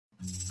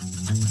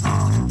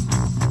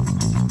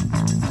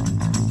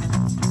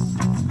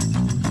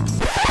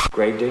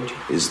grave danger?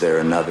 Is there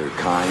another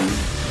kind?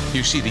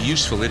 You see, the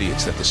useful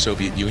idiots that the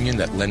Soviet Union,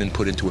 that Lenin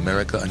put into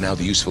America, are now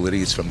the useful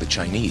idiots from the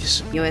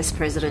Chinese. US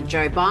President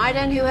Joe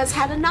Biden, who has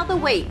had another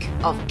week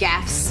of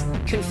gaffes,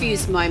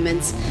 confused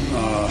moments.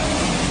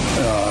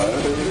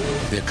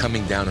 They're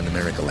coming down on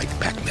America like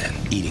Pac-Man,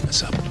 eating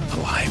us up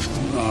alive.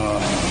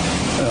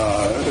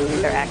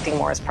 They're acting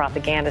more as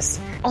propagandists.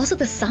 Also,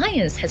 the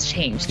science has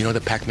changed. You know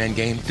the Pac-Man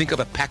game? Think of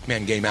a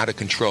Pac-Man game out of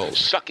control,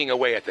 sucking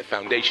away at the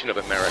foundation of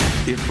America.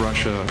 If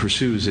Russia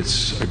pursues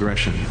its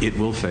aggression, it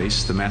will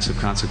face the massive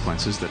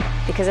consequences that...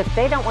 Because if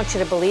they don't want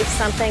you to believe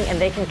something and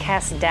they can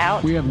cast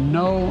doubt... We have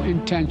no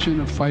intention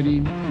of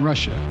fighting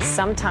Russia.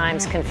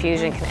 Sometimes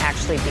confusion can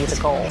actually be the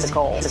goal.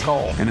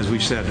 And as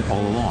we've said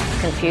all along...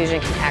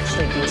 Confusion can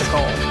actually be the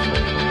goal.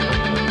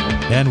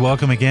 And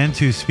welcome again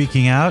to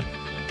Speaking Out.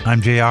 I'm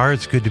JR.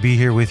 It's good to be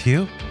here with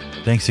you.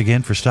 Thanks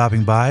again for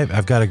stopping by.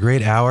 I've got a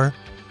great hour.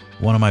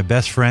 One of my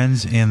best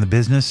friends in the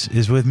business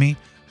is with me,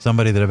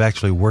 somebody that I've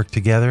actually worked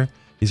together.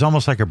 He's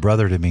almost like a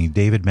brother to me,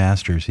 David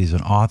Masters. He's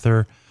an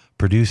author,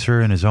 producer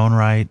in his own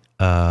right,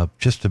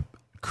 just a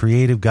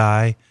creative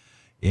guy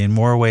in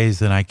more ways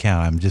than I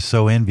count. I'm just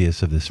so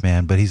envious of this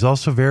man. But he's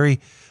also very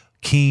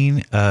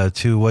keen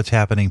to what's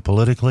happening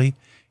politically.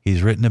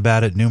 He's written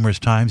about it numerous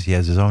times. He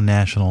has his own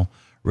national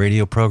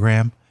radio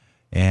program.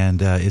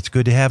 And it's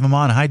good to have him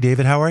on. Hi,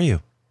 David. How are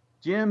you?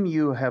 Jim,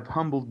 you have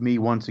humbled me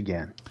once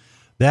again.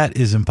 That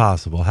is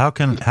impossible. How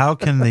can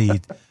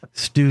the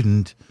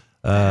student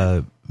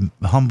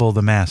humble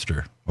the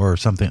master or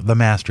something? The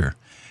master.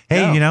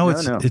 Hey,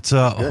 it's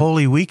a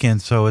holy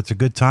weekend, so it's a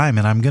good time.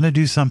 And I'm going to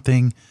do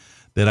something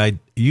that I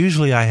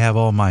have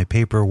all my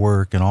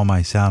paperwork and all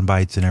my sound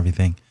bites and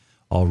everything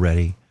all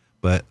ready.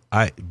 But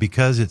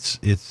because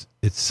it's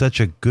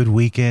such a good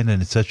weekend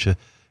and it's such an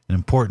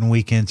important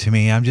weekend to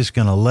me, I'm just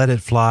going to let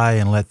it fly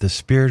and let the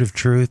spirit of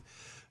truth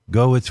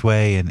go its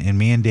way. And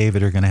me and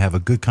David are going to have a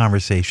good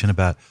conversation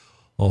about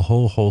a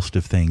whole host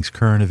of things,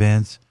 current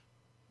events,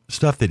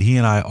 stuff that he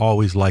and I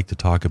always like to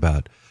talk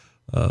about,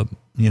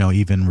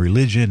 even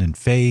religion and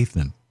faith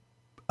and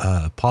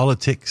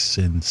politics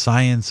and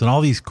science and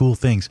all these cool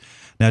things.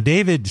 Now,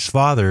 David's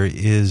father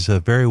is a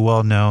very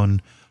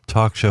well-known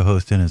talk show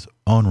host in his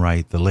own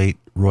right, the late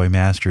Roy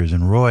Masters.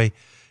 And Roy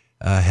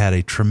had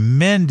a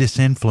tremendous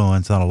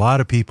influence on a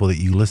lot of people that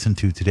you listen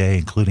to today,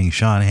 including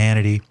Sean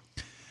Hannity,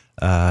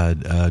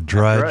 Matt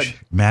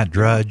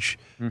Drudge,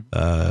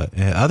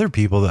 other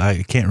people that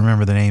I can't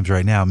remember the names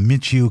right now.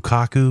 Michio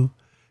Kaku,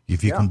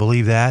 if you can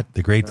believe that,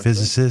 the great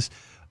physicist,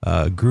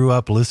 grew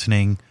up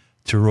listening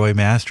to Roy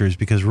Masters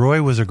because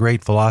Roy was a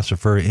great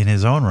philosopher in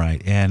his own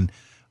right. And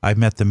I've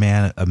met the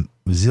man a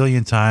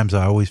zillion times.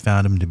 I always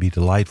found him to be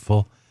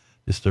delightful,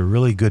 just a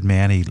really good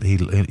man.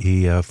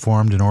 He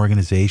formed an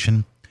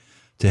organization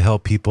to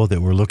help people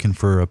that were looking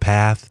for a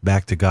path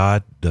back to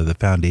God, the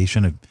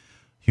foundation of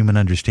human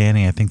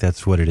understanding. I think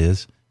that's what it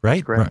is,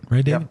 right? Right,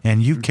 David? Yep.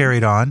 And you've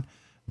carried on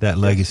that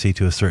legacy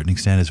to a certain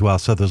extent as well.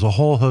 So there's a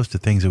whole host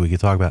of things that we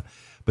could talk about.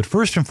 But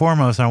first and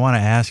foremost, I want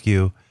to ask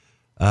you,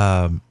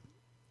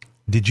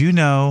 did you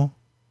know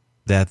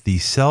that the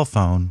cell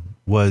phone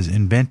was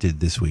invented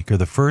this week, or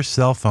the first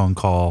cell phone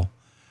call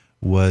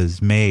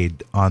was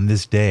made on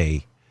this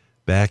day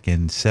back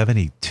in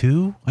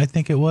 1972, I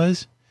think it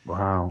was?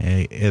 Wow.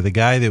 The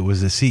guy that was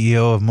the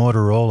CEO of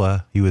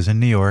Motorola, he was in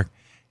New York,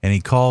 and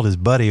he called his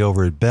buddy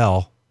over at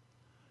Bell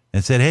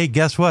and said, "Hey,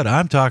 guess what?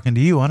 I'm talking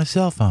to you on a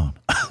cell phone."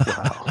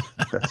 Wow,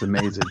 that's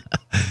amazing.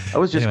 I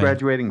was just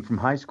graduating from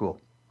high school.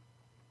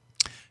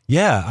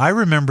 Yeah, I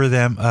remember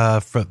them.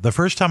 The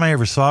first time I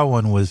ever saw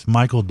one was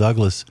Michael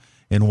Douglas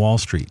in Wall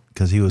Street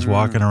because he was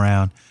walking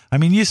around. I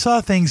mean, you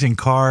saw things in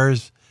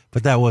cars,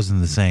 but that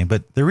wasn't the same.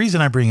 But the reason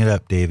I bring it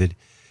up, David,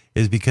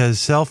 is because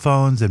cell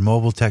phones and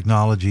mobile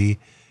technology,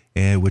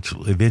 which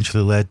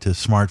eventually led to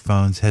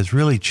smartphones, has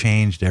really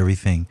changed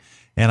everything.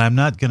 And I'm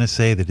not going to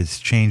say that it's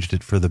changed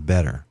it for the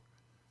better,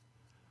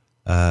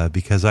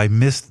 because I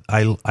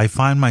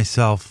find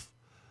myself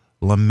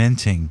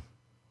lamenting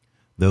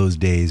those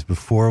days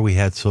before we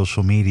had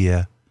social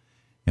media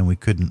and we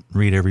couldn't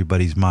read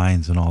everybody's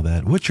minds and all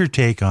that. What's your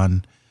take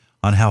on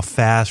how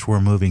fast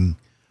we're moving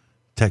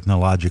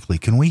technologically?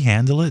 Can we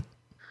handle it?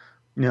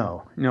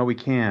 No, we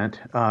can't,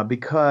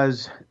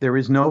 because there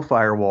is no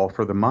firewall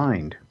for the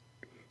mind.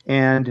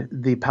 And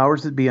the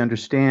powers that be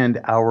understand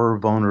our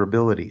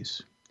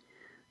vulnerabilities.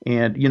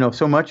 And,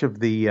 so much of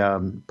the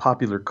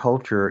popular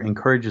culture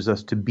encourages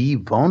us to be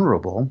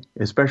vulnerable,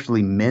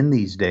 especially men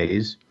these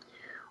days.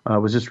 I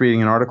was just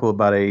reading an article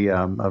about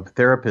a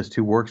therapist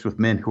who works with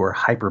men who are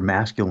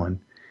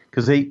hyper-masculine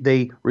because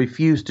they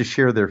refuse to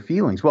share their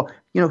feelings. Well,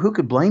 who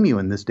could blame you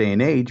in this day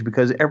and age,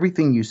 because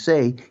everything you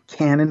say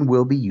can and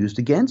will be used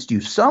against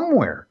you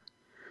somewhere.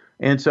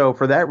 And so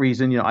for that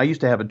reason, I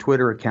used to have a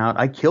Twitter account.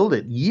 I killed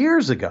it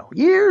years ago.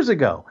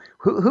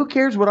 Who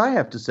cares what I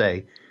have to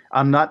say?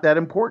 I'm not that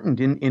important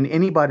in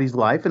anybody's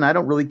life, and I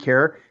don't really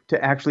care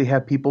to actually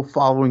have people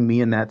following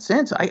me in that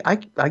sense.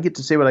 I get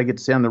to say what I get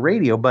to say on the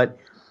radio, but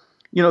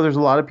there's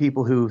a lot of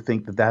people who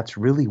think that that's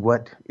really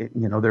what,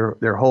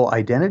 their whole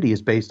identity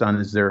is based on,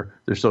 is their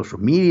social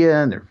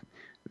media and their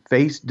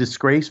face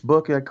disgrace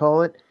book, I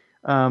call it.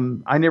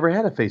 I never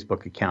had a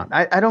Facebook account.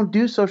 I don't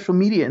do social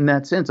media in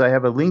that sense. I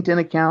have a LinkedIn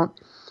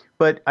account,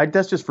 but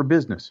that's just for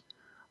business.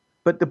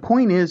 But the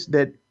point is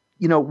that,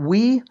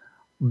 we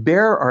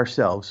bear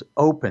ourselves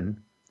open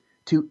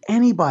to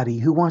anybody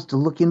who wants to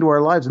look into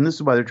our lives. And this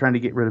is why they're trying to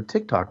get rid of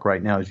TikTok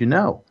right now, as you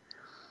know,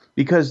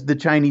 because the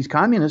Chinese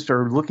communists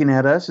are looking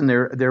at us and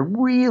they're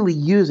really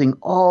using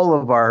all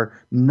of our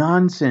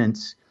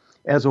nonsense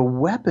as a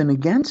weapon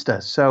against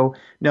us. So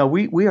no,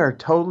 we are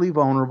totally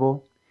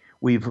vulnerable.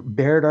 We've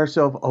bared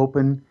ourselves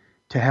open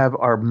to have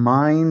our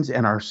minds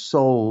and our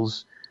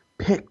souls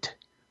picked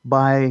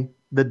by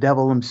the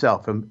devil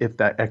himself, if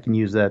that I can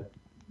use that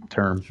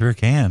term. Sure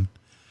can.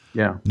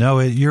 Yeah. No,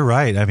 you're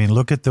right. I mean,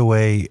 look at the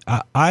way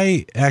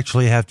I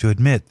actually have to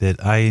admit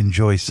that I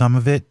enjoy some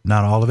of it,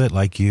 not all of it,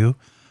 like you.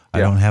 I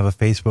don't have a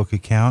Facebook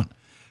account.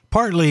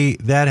 Partly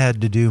that had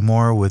to do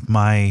more with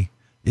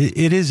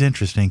it is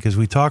interesting because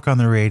we talk on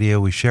the radio,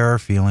 we share our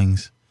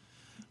feelings,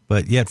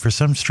 but yet for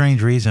some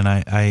strange reason,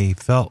 I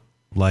felt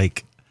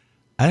like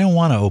I don't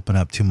want to open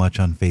up too much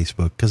on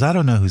Facebook because I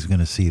don't know who's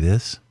going to see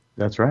this.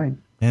 That's right.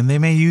 And they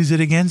may use it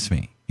against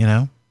me,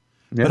 Yeah.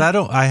 But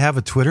I have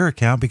a Twitter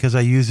account because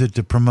I use it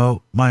to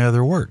promote my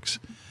other works.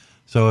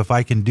 So if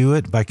I can do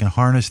it, if I can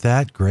harness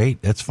that,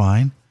 great, that's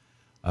fine.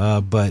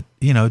 But,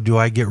 do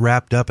I get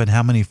wrapped up in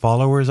how many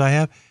followers I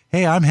have?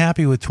 Hey, I'm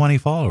happy with 20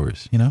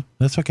 followers,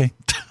 that's okay.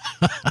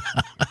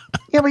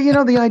 Yeah,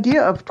 but the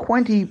idea of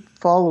 20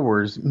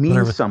 followers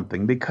means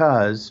something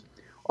because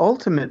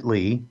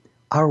ultimately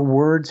our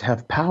words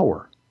have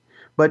power.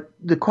 But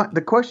the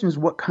question is,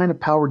 what kind of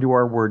power do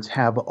our words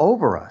have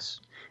over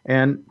us?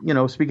 And,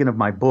 speaking of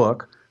my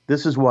book,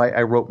 this is why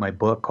I wrote my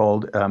book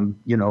called,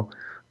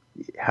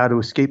 How to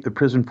Escape the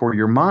Prison for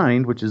Your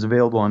Mind, which is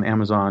available on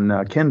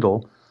Amazon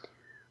Kindle.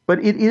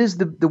 But it is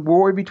the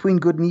war between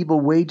good and evil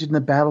waged in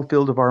the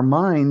battlefield of our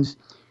minds.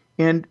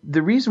 And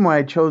the reason why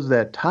I chose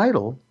that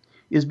title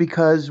is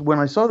because when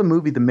I saw the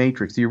movie The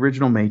Matrix, the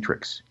original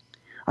Matrix,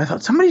 I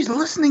thought somebody's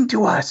listening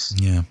to us.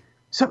 Yeah.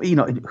 Some,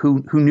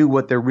 who knew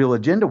what their real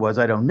agenda was,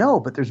 I don't know.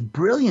 But there's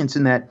brilliance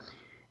in that.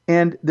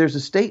 And there's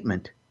a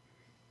statement.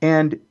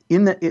 And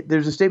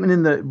there's a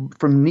statement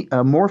from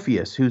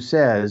Morpheus who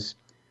says,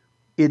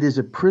 "It is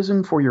a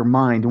prison for your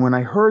mind." And when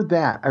I heard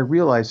that, I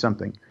realized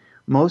something.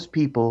 Most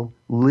people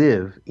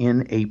live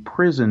in a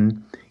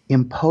prison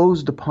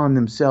imposed upon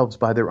themselves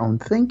by their own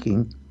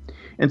thinking.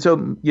 And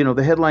so,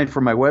 the headline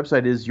for my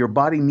website is "Your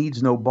Body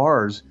Needs No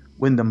Bars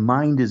When the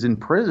Mind is in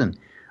Prison."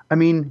 I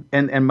mean,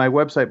 and my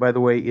website, by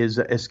the way, is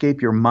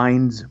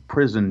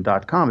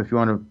escapeyourmindsprison.com if you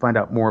want to find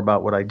out more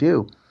about what I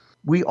do.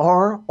 We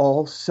are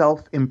all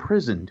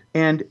self-imprisoned.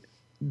 And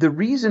the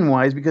reason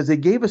why is because they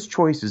gave us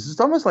choices.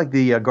 It's almost like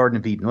the Garden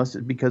of Eden.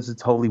 Because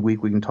it's Holy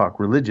Week, we can talk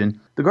religion.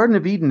 The Garden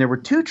of Eden, there were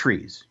two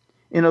trees.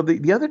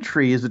 The other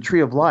tree is the tree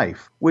of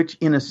life, which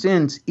in a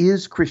sense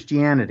is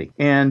Christianity.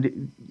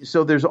 And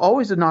so there's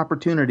always an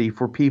opportunity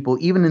for people,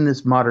 even in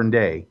this modern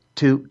day,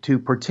 to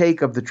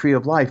partake of the tree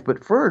of life.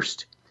 But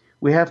first,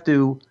 we have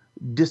to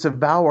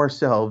disavow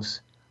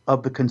ourselves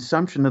of the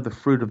consumption of the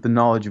fruit of the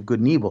knowledge of good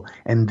and evil.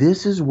 And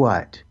this is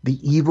what the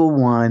evil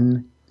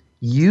one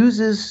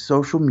uses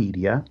social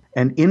media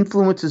and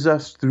influences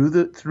us through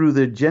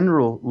the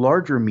general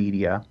larger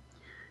media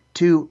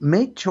to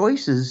make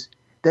choices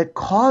that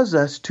cause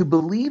us to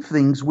believe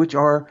things which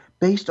are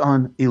based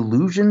on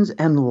illusions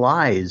and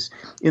lies.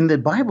 In the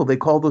Bible, they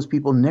call those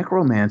people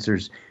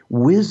necromancers,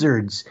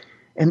 wizards,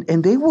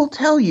 and they will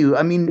tell you.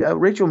 I mean,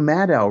 Rachel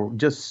Maddow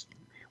just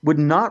would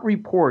not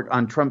report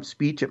on Trump's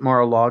speech at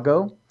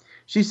Mar-a-Lago.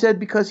 She said,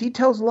 because he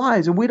tells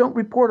lies and we don't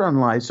report on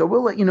lies, so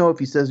we'll let you know if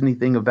he says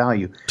anything of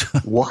value.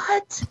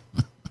 What?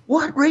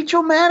 What,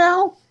 Rachel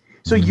Maddow?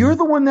 So you're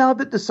the one now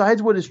that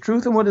decides what is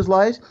truth and what is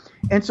lies?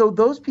 And so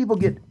those people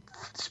get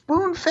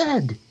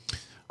spoon-fed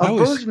a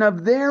version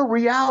of their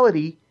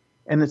reality,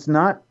 and it's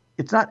not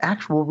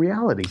actual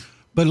reality.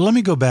 But let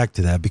me go back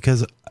to that,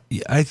 because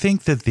I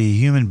think that the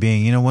human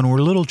being, when we're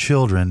little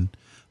children,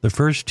 the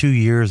first 2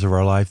 years of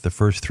our life, the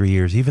first 3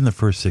 years, even the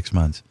first 6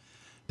 months,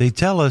 they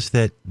tell us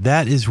that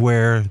is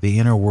where the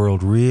inner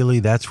world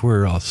that's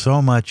where so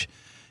much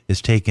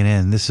is taken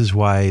in. This is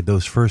why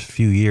those first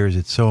few years,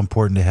 it's so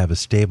important to have a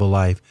stable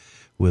life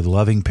with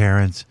loving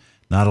parents,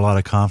 not a lot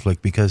of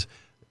conflict, because,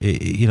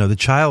 the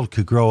child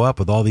could grow up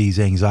with all these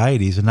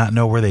anxieties and not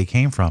know where they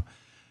came from.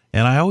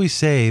 And I always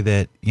say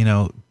that,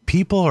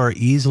 people are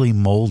easily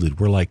molded.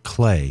 We're like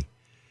clay.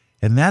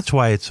 And that's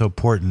why it's so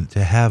important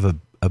to have a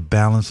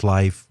balanced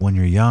life when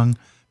you're young,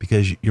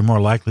 because you're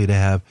more likely to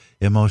have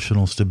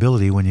emotional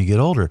stability when you get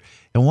older.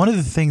 And one of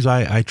the things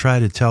I try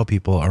to tell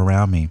people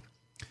around me,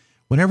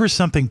 whenever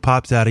something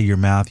pops out of your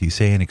mouth, you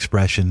say an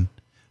expression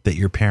that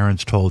your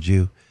parents told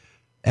you,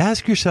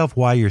 ask yourself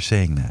why you're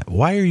saying that.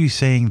 Why are you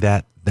saying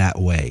that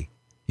way?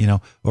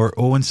 Or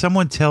when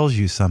someone tells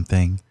you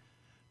something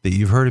that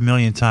you've heard a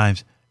million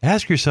times,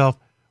 ask yourself,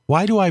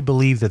 why do I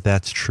believe that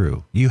that's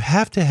true? You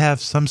have to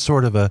have some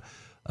sort of a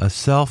a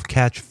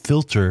self-catch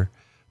filter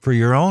for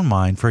your own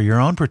mind, for your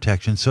own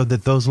protection, so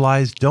that those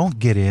lies don't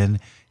get in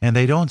and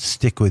they don't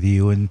stick with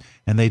you and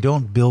they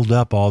don't build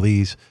up all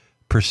these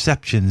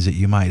perceptions that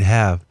you might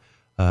have.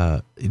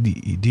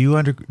 Do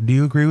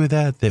you agree with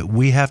that? That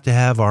we have to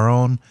have our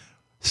own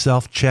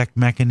self-check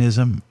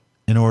mechanism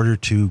in order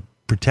to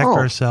protect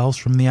ourselves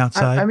from the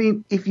outside? I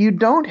mean, if you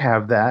don't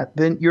have that,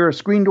 then you're a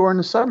screen door in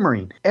a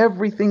submarine.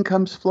 Everything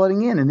comes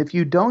flooding in. And if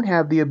you don't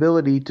have the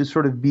ability to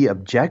sort of be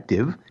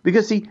objective,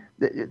 because see,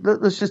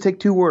 let's just take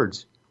two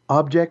words,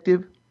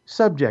 objective,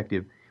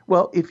 subjective.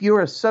 Well, if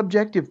you're a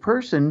subjective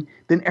person,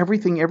 then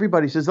everything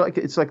everybody says,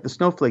 it's like the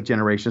snowflake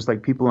generation. It's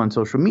like people on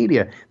social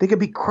media. They could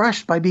be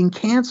crushed by being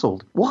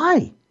canceled.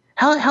 Why?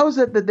 How is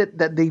it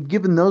that they've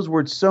given those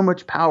words so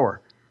much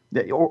power,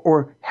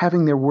 or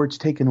having their words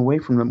taken away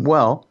from them?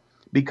 Well,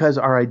 because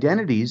our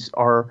identities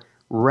are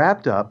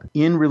wrapped up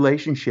in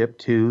relationship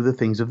to the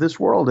things of this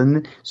world.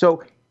 And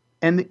so,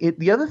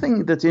 the other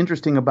thing that's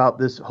interesting about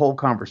this whole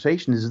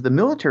conversation is the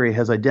military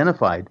has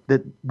identified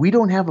that we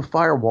don't have a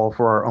firewall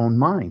for our own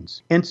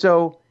minds. And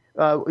so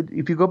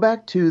if you go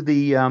back to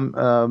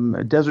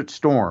the Desert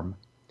Storm,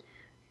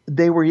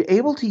 they were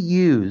able to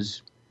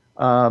use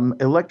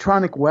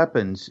electronic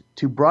weapons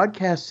to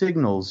broadcast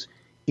signals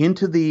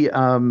into the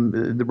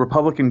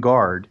Republican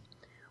Guard,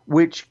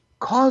 which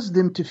caused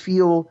them to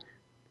feel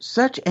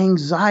such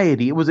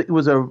anxiety. It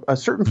was a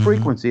certain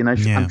frequency, and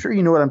I'm sure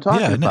you know what I'm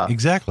talking about. Yeah,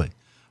 exactly.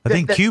 I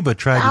think Cuba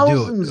tried to do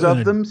it. Thousands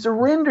of them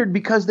surrendered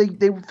because they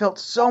felt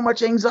so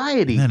much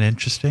anxiety. Isn't that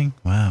interesting?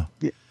 Wow.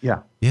 Yeah.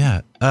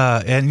 Yeah.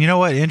 And you know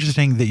what?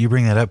 Interesting that you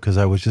bring that up, because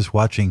I was just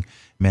watching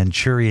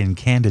Manchurian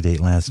Candidate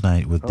last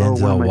night with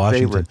Denzel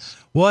Washington. Favorites.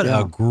 What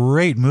a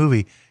great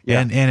movie.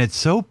 Yeah. And it's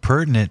so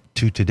pertinent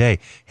to today.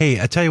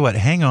 Hey, I tell you what,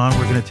 hang on.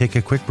 We're going to take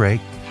a quick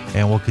break,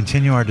 and we'll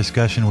continue our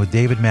discussion with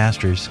David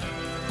Masters,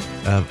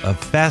 a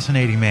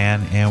fascinating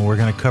man, and we're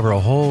going to cover a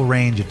whole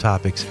range of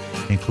topics,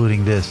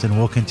 including this, and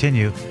we'll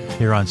continue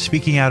here on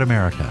Speaking Out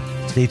America.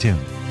 Stay tuned.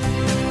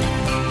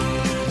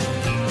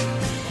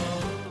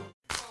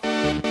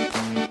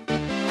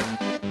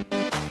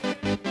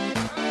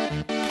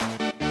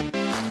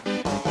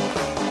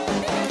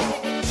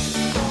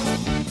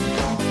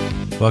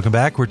 Welcome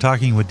back. We're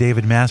talking with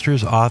David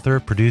Masters, author,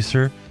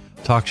 producer,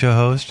 talk show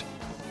host,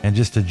 and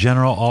just a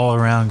general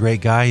all-around great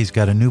guy. He's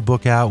got a new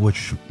book out,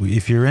 which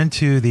if you're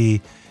into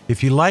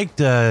if you liked,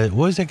 what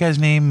was that guy's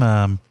name?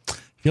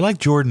 If you like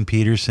Jordan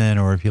Peterson,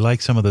 or if you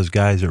like some of those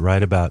guys that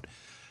write about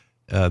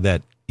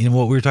that,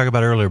 what we were talking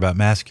about earlier about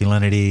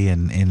masculinity,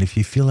 and if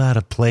you feel out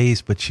of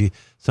place, but you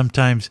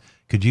sometimes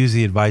could use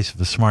the advice of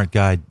a smart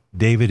guy,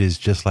 David is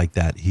just like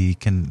that. He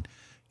can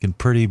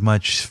pretty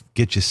much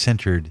get you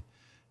centered.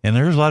 And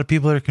there's a lot of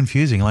people that are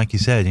confusing, like you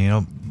said,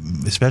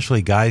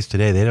 especially guys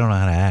today. They don't know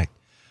how to act.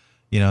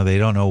 They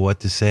don't know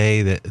what to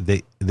say.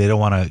 That they don't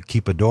want to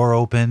keep a door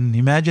open.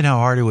 Imagine how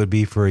hard it would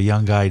be for a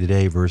young guy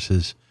today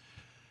versus,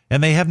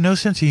 and they have no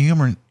sense of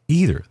humor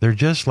either. They're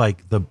just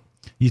like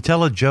you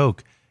tell a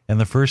joke, and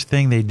the first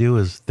thing they do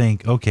is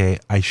think, okay,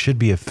 I should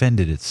be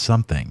offended at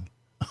something.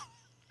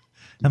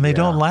 And they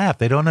don't laugh.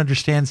 They don't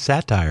understand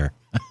satire.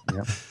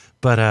 Yep.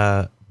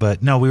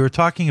 But no, we were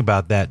talking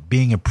about that,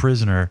 being a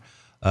prisoner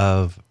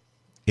of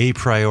a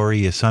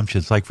priori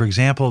assumptions. Like, for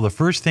example, the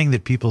first thing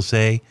that people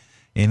say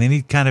in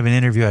any kind of an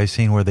interview I've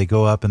seen where they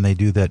go up and they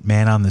do that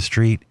man on the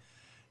street,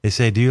 they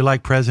say, do you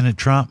like President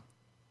Trump?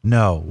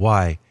 No.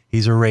 Why?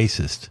 He's a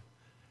racist.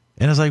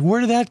 And it's like,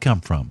 where did that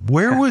come from?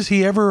 Where was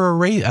he ever a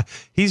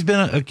racist? He's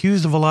been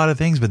accused of a lot of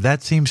things, but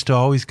that seems to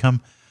always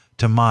come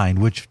to mind,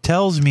 which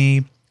tells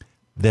me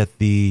that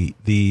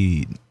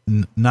the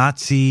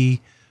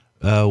Nazi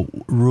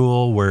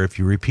rule, where if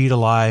you repeat a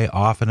lie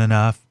often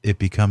enough, it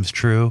becomes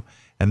true.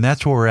 And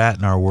that's where we're at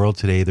in our world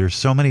today. There's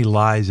so many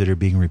lies that are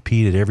being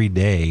repeated every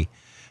day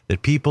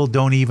that people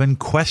don't even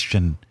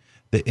question.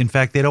 In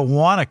fact, they don't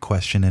want to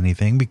question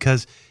anything,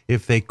 because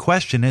if they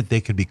question it,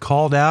 they could be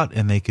called out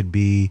and they could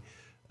be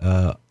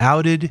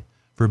outed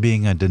for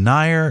being a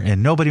denier,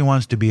 and nobody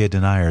wants to be a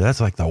denier.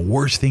 That's like the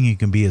worst thing you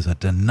can be, is a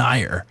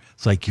denier.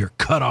 It's like you're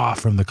cut off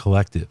from the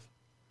collective.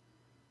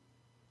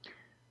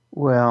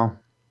 Well,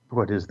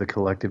 what is the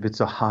collective?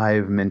 It's a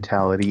hive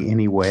mentality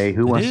anyway.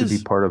 Who wants to be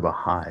part of a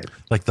hive?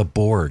 Like the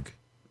Borg.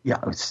 Yeah,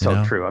 it's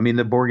so true. I mean,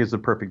 the Borg is the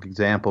perfect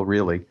example,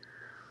 really.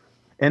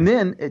 And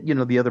then,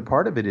 the other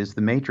part of it is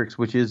the Matrix,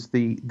 which is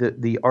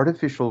the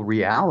artificial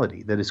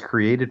reality that is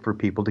created for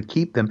people to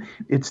keep them.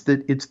 It's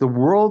the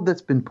world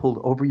that's been pulled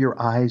over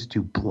your eyes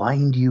to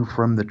blind you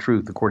from the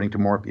truth, according to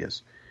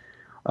Morpheus.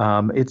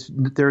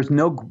 There's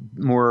no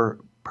more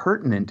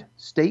pertinent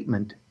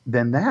statement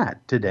than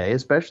that today,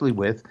 especially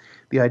with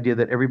the idea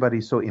that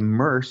everybody's so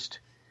immersed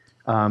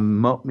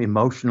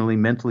emotionally,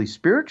 mentally,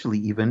 spiritually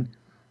even,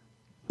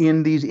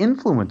 in these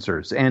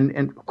influencers.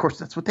 And of course,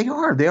 that's what they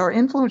are. They are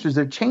influencers.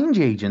 They're change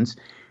agents.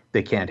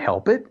 They can't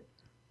help it.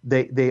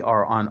 They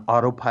are on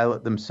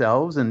autopilot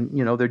themselves, and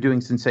they're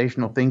doing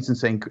sensational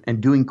things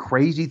and doing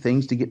crazy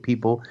things to get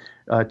people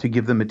to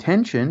give them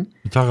attention.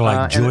 You're talking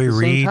like Joy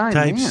Reid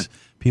types,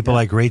 people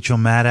like Rachel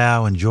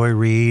Maddow and Joy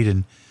Reid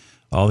and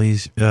all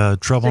these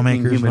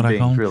troublemakers, human what I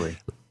call them. really.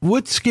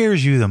 What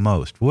scares you the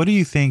most? What do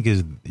you think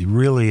is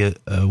really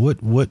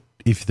what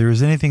if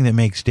there's anything that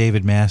makes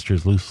David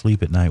Masters lose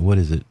sleep at night? What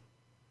is it?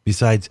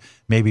 Besides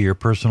maybe your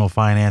personal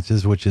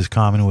finances, which is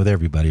common with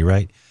everybody,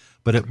 right?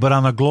 But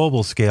on a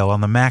global scale,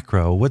 on the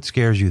macro, what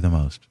scares you the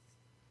most?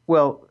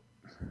 Well,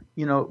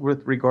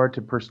 with regard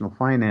to personal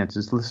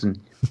finances,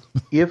 listen,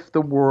 if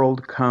the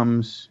world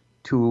comes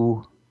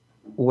to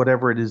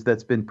whatever it is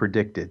that's been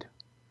predicted,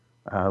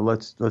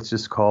 let's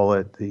just call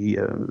it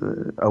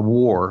a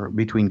war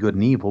between good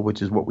and evil,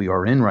 which is what we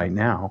are in right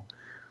now.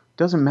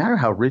 Doesn't matter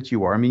how rich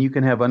you are. I mean, you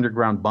can have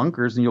underground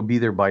bunkers and you'll be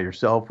there by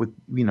yourself with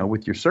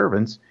your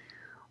servants.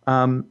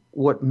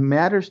 What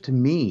matters to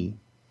me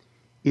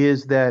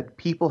is that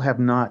people have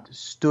not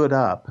stood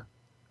up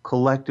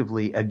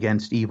collectively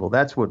against evil.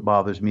 That's what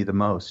bothers me the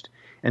most.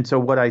 And so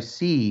what I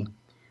see,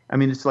 I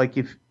mean, it's like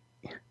if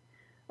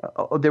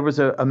there was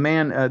a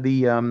man,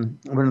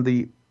 one of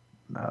the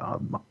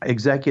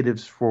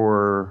executives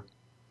for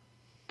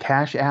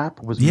Cash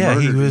App was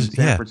murdered in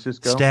San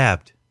Francisco.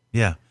 Stabbed.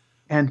 Yeah.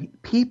 And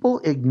people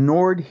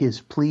ignored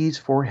his pleas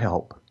for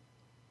help.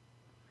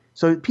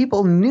 So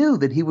people knew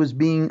that he was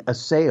being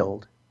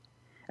assailed,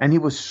 and he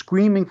was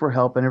screaming for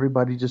help, and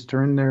everybody just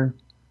turned their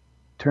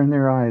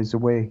eyes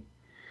away.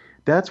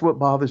 That's what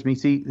bothers me.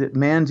 See, that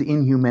man's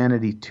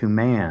inhumanity to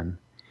man,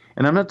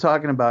 and I'm not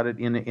talking about it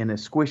in a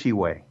squishy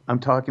way. I'm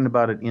talking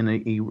about it in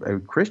a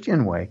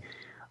Christian way.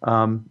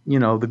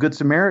 The Good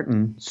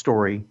Samaritan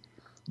story,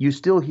 you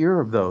still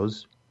hear of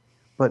those,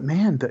 but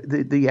man,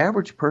 the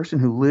average person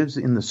who lives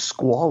in the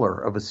squalor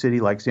of a city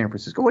like San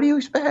Francisco, what do you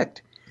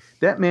expect?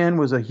 That man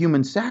was a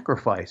human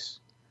sacrifice,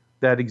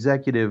 that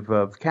executive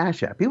of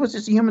Cash App. He was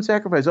just a human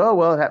sacrifice. Oh,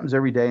 well, it happens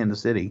every day in the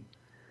city.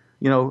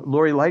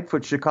 Lori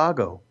Lightfoot,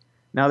 Chicago.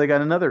 Now they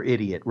got another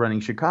idiot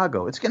running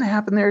Chicago. It's going to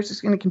happen there. It's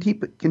just going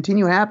to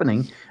continue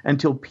happening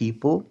until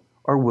people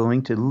are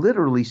willing to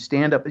literally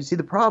stand up. You see,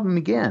 the problem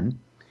again,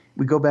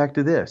 we go back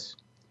to this.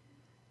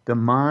 The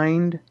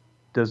mind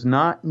does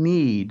not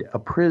need a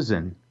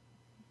prison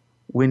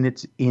when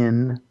it's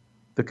in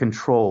the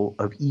control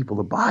of evil.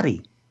 The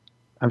body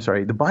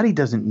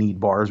doesn't need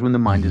bars when the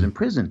mind is in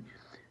prison.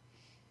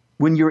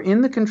 When you're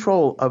in the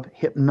control of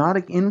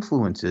hypnotic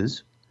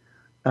influences,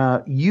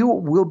 you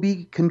will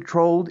be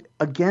controlled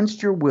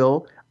against your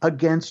will,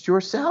 against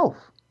yourself.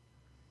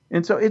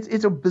 And so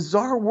it's a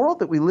bizarre world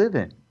that we live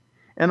in.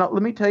 And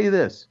let me tell you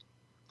this.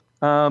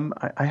 I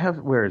have,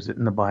 where is it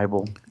in the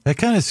Bible?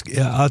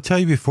 I'll tell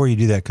you before you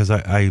do that, because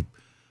I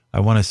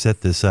want to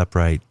set this up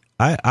right.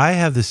 I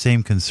have the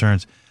same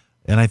concerns,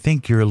 and I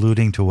think you're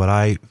alluding to what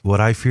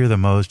I fear the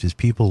most is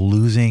people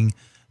losing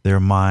their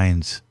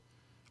minds,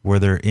 where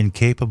they're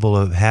incapable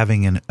of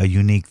having a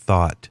unique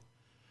thought,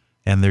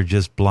 and they're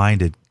just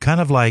blinded.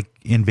 Kind of like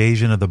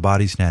Invasion of the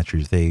Body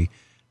Snatchers. They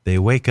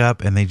wake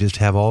up and they just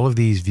have all of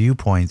these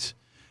viewpoints.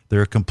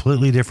 They're a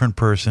completely different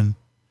person,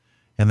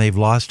 and they've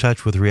lost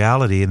touch with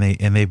reality, and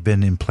they've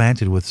been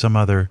implanted with some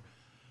other.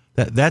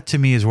 That to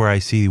me is where I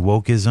see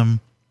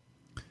wokeism,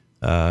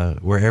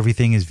 where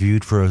everything is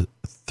viewed through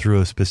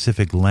a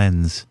specific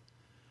lens,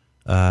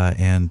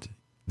 and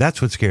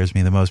that's what scares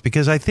me the most.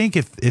 Because I think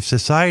if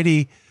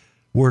society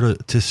were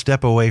to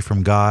step away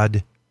from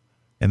God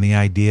and the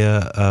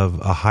idea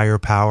of a higher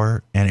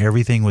power and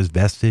everything was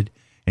vested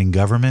in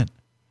government,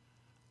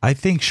 I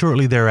think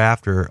shortly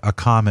thereafter a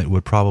comet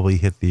would probably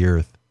hit the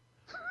earth.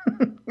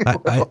 And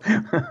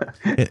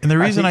the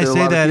reason I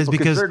say that is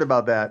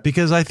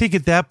because I think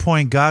at that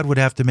point God would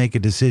have to make a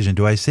decision.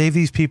 Do I save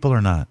these people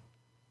or not?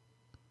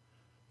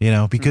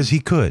 Because he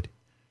could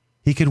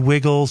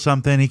wiggle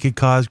something. He could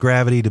cause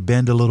gravity to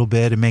bend a little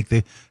bit and make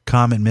the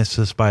comet miss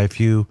us by a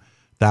few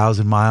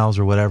thousand miles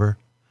or whatever.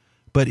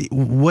 But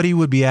what he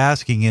would be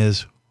asking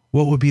is,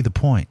 what would be the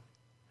point?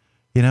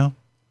 When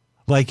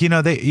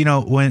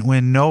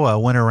Noah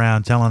went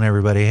around telling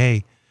everybody,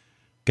 hey,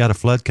 got a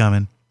flood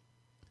coming,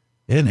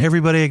 and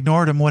everybody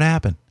ignored him, what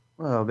happened?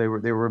 Well, they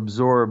were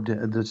absorbed,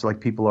 just like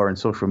people are in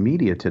social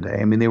media today.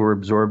 I mean, they were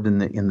absorbed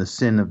in the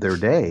sin of their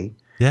day.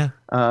 Yeah.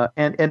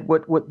 And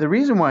what the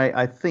reason why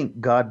I think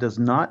God does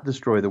not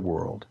destroy the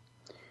world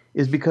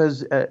is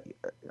because,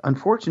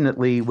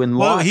 unfortunately, he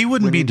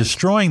wouldn't be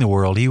destroying the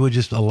world. He would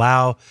just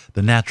allow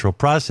the natural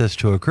process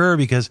to occur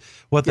because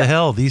the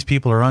hell, these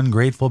people are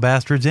ungrateful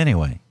bastards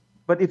anyway.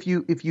 But if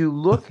you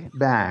look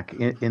back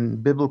in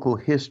biblical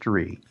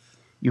history,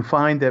 you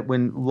find that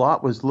when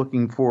Lot was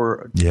looking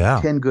for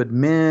 10 good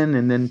men,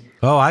 and then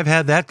I've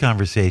had that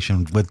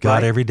conversation with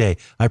God every day.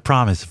 I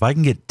promise, if I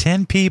can get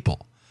 10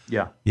 people.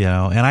 Yeah.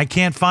 And I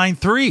can't find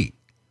 3.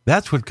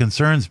 That's what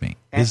concerns me.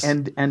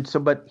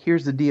 But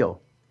here's the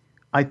deal.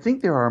 I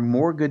think there are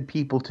more good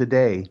people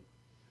today,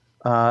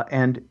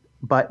 and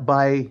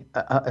by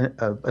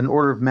an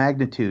order of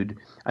magnitude,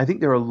 I think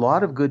there are a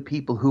lot of good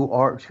people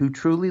who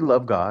truly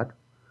love God,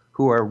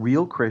 who are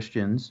real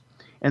Christians,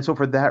 and so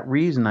for that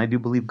reason, I do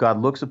believe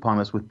God looks upon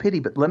us with pity.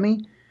 But let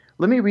me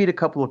read a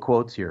couple of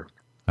quotes here.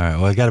 All right.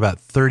 Well, I got about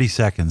 30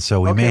 seconds, so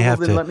we may have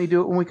to. Let me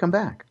do it when we come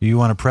back. You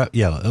want to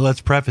Yeah,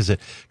 let's preface it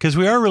because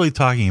we are really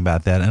talking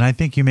about that, and I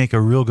think you make a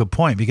real good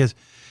point. Because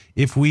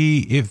if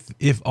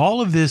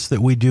all of this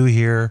that we do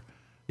here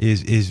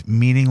is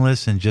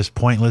meaningless and just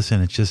pointless,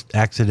 and it's just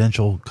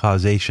accidental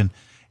causation,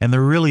 and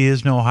there really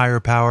is no higher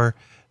power,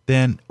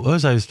 then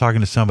I was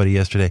talking to somebody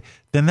yesterday.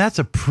 Then that's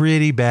a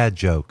pretty bad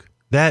joke.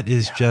 That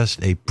is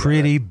just a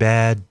pretty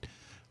bad.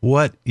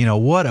 What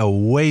a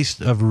waste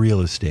of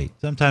real estate.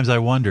 Sometimes I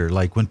wonder,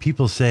 like when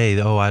people say,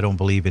 oh, I don't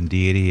believe in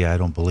deity, I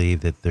don't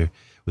believe that there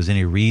was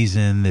any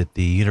reason that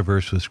the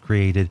universe was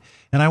created.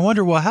 And I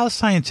wonder, well, how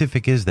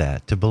scientific is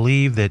that to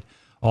believe that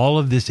all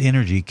of this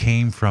energy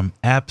came from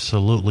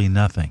absolutely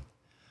nothing?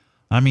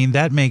 I mean,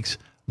 that makes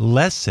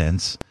less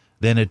sense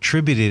than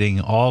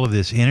attributing all of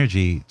this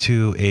energy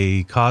to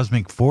a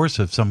cosmic force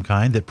of some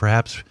kind that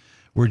perhaps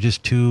we're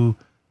just too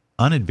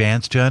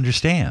unadvanced to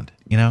understand.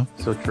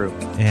 So true.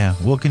 Yeah,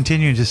 we'll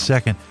continue in just a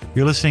second.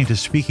 You're listening to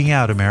Speaking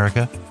Out,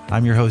 America.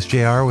 I'm your host,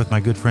 JR, with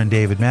my good friend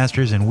David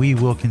Masters, and we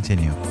will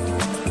continue.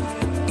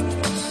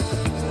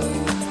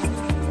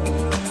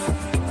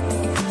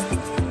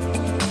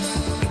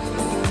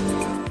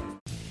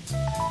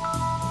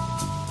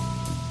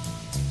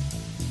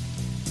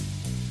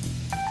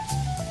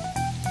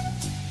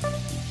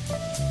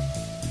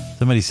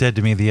 Somebody said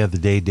to me the other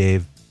day,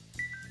 Dave,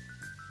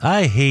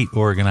 I hate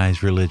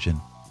organized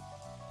religion.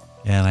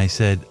 And I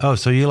said, oh,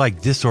 so you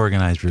like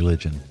disorganized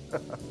religion?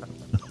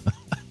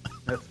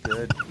 That's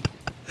good.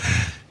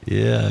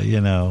 Yeah,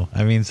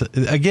 I mean, so,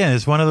 again,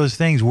 it's one of those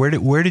things. Where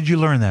did you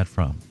learn that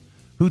from?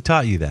 Who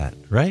taught you that,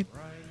 right?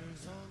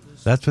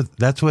 That's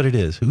what it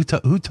is. Who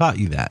taught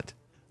you that?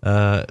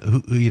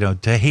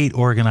 To hate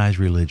organized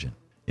religion.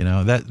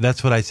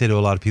 That's what I say to a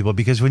lot of people,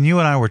 because when you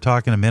and I were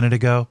talking a minute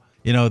ago,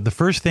 the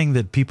first thing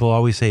that people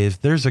always say is,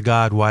 there's a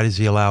God, why does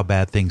he allow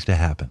bad things to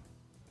happen?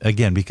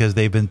 Again, because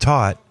they've been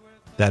taught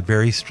that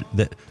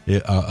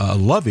a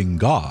loving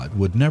God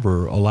would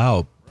never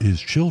allow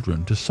his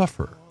children to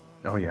suffer.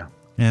 Oh, yeah.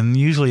 And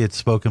usually it's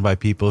spoken by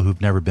people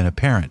who've never been a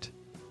parent,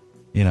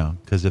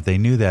 because if they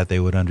knew that, they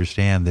would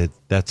understand that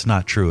that's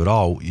not true at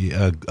all.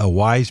 A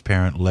wise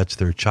parent lets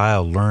their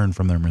child learn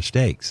from their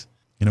mistakes.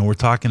 We're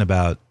talking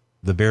about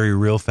the very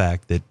real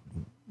fact that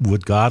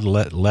would God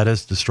let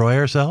us destroy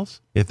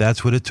ourselves if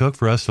that's what it took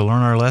for us to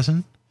learn our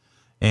lesson?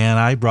 And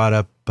I brought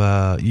up,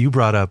 you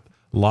brought up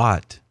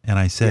Lot. And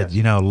I said,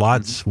 yes.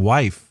 Lot's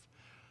wife,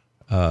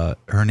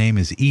 her name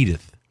is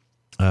Edith.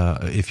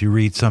 If you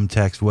read some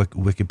text,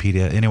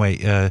 Wikipedia.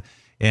 Anyway,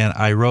 and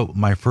I wrote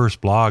my first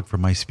blog for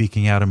my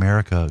Speaking Out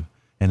America,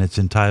 and it's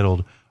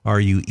entitled, Are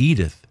You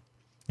Edith?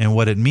 And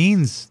what it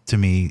means to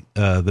me,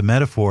 the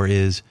metaphor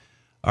is,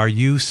 are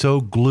you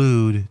so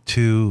glued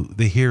to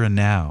the here and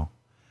now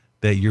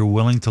that you're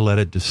willing to let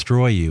it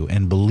destroy you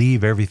and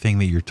believe everything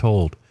that you're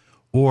told?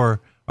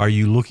 Or are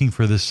you looking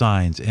for the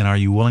signs, and are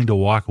you willing to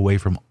walk away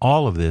from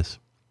all of this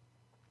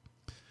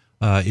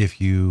if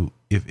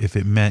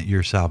it meant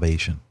your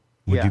salvation?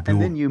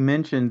 And then you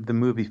mentioned the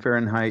movie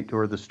Fahrenheit,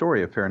 or the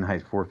story of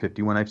Fahrenheit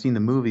 451. I've seen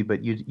the movie,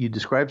 but you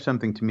described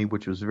something to me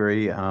which was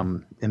very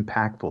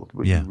impactful.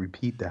 Would you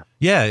repeat that?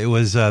 Yeah, it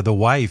was the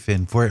wife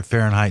in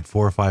Fahrenheit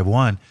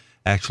 451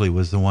 actually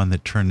was the one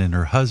that turned in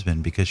her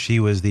husband, because she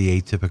was the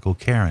atypical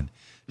Karen.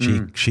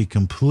 She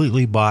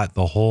completely bought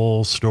the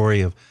whole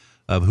story of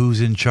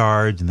who's in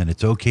charge, and then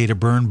it's okay to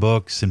burn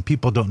books, and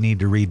people don't need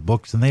to read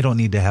books, and they don't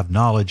need to have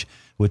knowledge,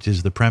 which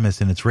is the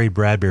premise, and it's Ray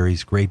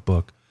Bradbury's great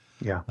book.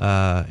 Yeah.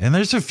 And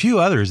there's a few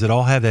others that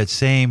all have that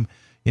same,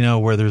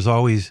 where there's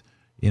always,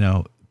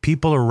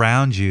 people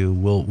around you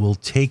will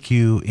take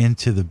you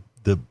into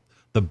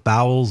the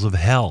bowels of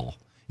hell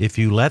if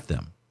you let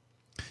them.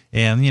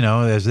 And,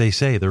 as they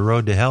say, the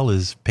road to hell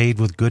is paved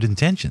with good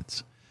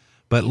intentions.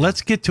 But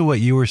let's get to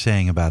what you were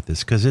saying about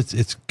this, because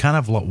it's kind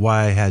of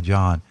why I had you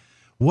on.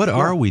 What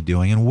are we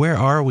doing, and where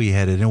are we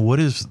headed, and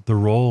what is the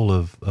role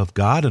of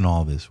God in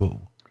all this?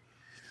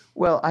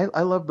 Well,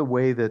 I love the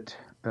way that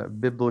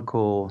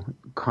biblical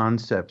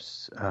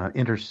concepts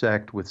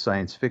intersect with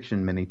science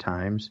fiction many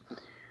times.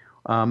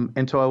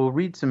 And so I will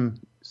read some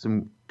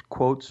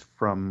quotes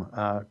from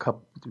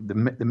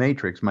The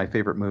Matrix, my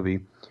favorite movie.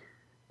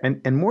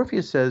 And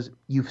Morpheus says,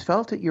 "You've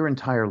felt it your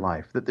entire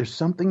life, that there's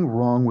something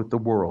wrong with the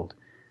world.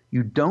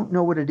 You don't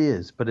know what it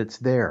is, but it's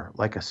there,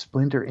 like a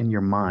splinter in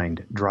your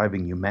mind,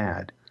 driving you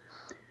mad."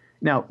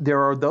 Now,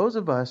 there are those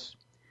of us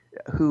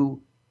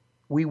who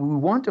we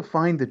want to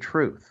find the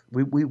truth.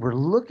 We were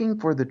looking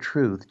for the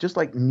truth, just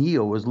like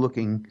Neo was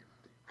looking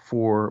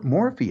for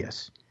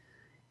Morpheus.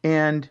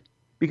 And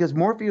because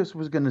Morpheus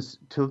was going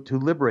to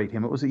liberate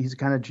him, he's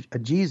kind of a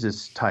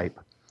Jesus type.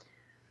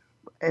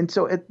 And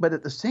so, but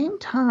at the same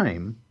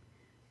time,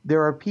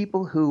 there are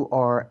people who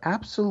are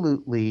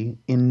absolutely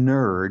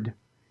inured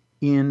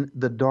in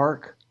the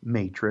dark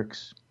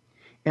matrix.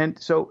 And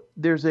so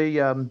there was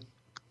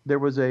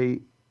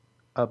a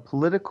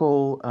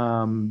political,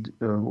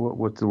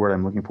 what's the word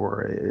I'm looking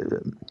for?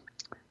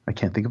 I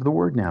can't think of the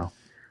word now.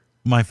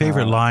 My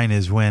favorite line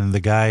is when the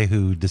guy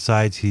who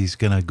decides he's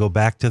going to go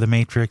back to the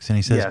Matrix and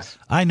he says, Yes.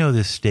 I know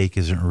this steak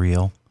isn't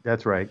real.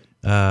 That's right.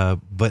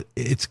 But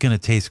it's going to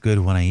taste good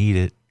when I eat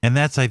it. And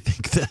that's, I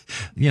think,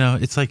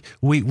 it's like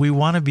we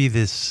want to be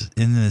this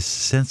endless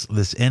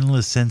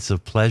sense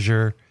of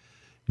pleasure.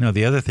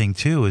 The other thing,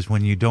 too, is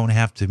when you don't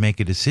have to make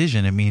a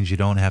decision, it means you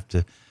don't have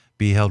to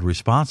be held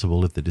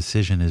responsible if the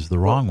decision is the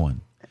wrong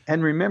one.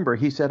 And remember,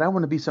 he said, I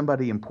want to be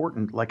somebody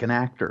important like an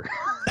actor.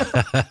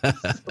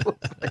 So,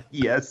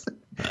 yes.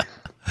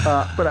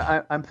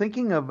 But I'm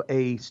thinking of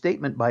a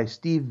statement by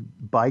Steve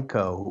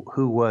Biko,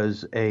 who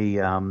was a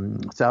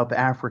South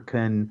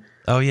African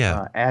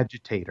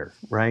agitator,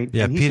 right?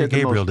 Yeah, and he Peter said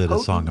Gabriel the most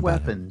did a song potent about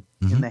weapon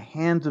it. in the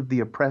hands of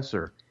the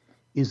oppressor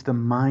is the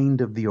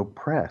mind of the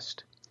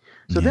oppressed.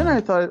 So then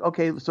I thought,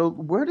 okay, so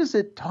where does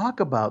it talk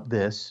about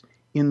this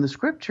in the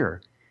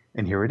scripture?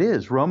 And here it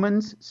is,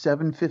 Romans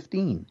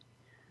 7:15.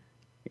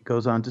 It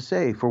goes on to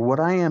say, for what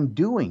I am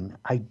doing,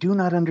 I do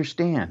not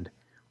understand.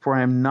 For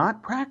I am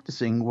not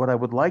practicing what I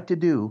would like to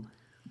do,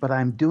 but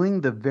I'm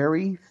doing the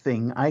very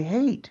thing I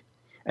hate.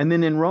 And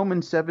then in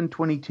Romans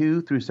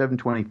 7:22 through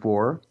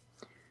 7:24,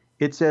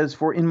 it says,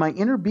 for in my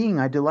inner being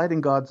I delight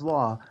in God's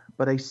law,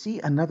 but I see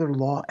another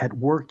law at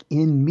work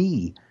in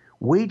me,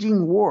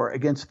 waging war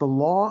against the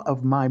law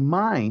of my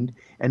mind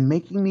and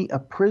making me a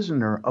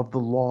prisoner of the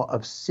law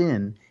of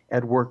sin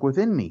at work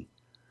within me.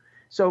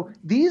 So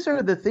these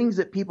are the things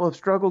that people have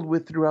struggled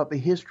with throughout the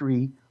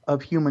history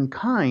of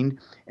humankind.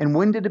 And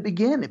when did it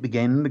begin? It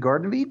began in the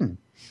Garden of Eden.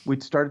 We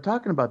started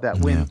talking about that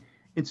when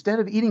instead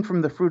of eating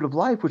from the fruit of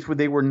life, which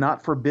they were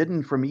not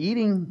forbidden from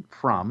eating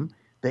from,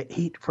 they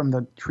ate from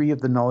the tree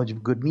of the knowledge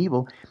of good and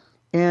evil.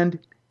 And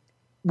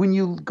when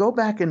you go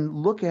back and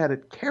look at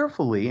it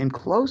carefully and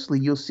closely,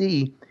 you'll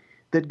see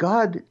that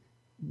God,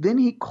 then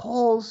he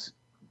calls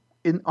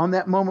on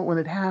that moment when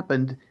it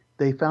happened,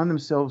 they found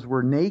themselves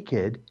were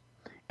naked,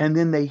 and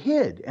then they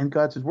hid. And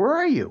God said, where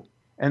are you?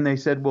 And they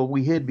said, well,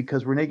 we hid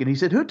because we're naked. He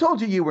said, who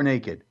told you were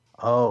naked?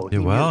 Oh,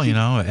 well,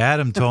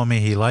 Adam told me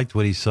he liked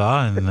what he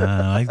saw, and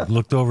I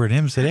looked over at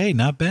him and said, hey,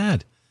 not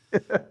bad.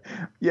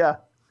 Yeah.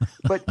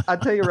 But I'll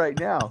tell you right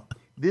now,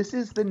 this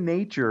is the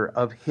nature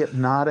of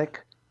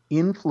hypnotic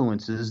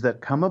influences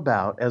that come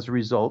about as a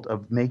result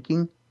of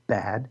making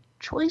bad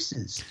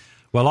choices.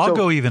 Well, I'll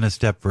go even a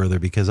step further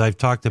because I've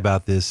talked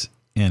about this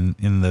in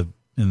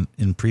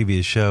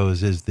previous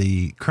shows. Is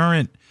the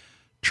current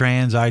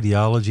trans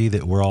ideology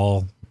that we're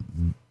all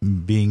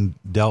being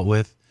dealt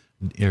with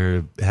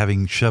or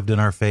having shoved in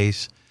our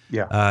face,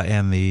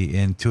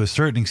 and to a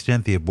certain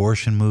extent the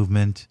abortion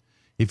movement.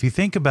 If you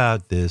think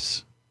about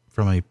this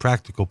from a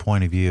practical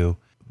point of view,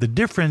 the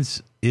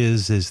difference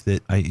is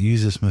that I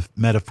use this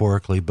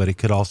metaphorically, but it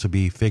could also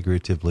be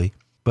figuratively.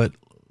 But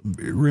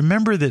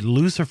remember that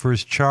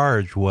Lucifer's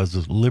charge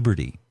was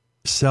liberty,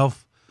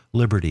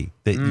 self-liberty,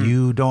 that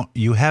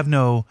you have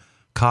no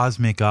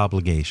cosmic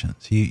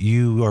obligations.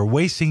 You are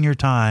wasting your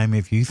time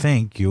if you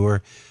think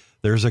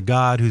there's a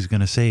God who's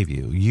going to save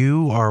you.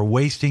 You are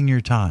wasting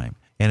your time.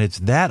 And it's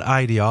that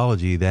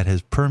ideology that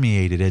has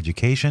permeated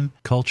education,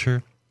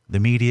 culture, the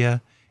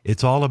media.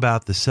 It's all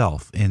about the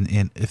self.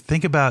 And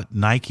think about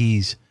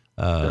Nike's,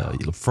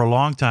 for a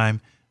long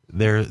time,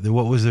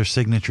 what was their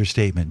signature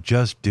statement?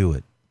 Just do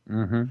it.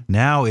 Mm-hmm.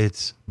 Now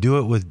it's do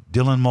it with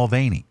Dylan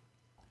Mulvaney,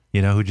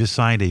 who just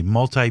signed a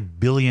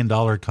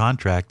multi-billion-dollar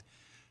contract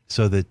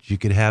so that you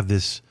could have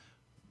this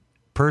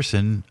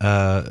person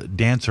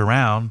dance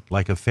around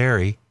like a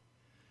fairy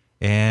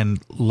and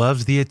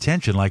loves the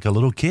attention like a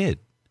little kid.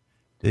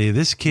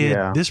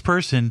 This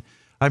person,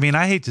 I mean,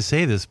 I hate to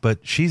say this, but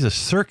she's a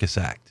circus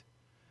act.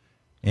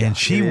 And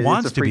she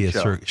wants to be a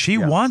circus. She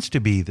wants to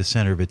be the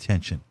center of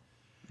attention.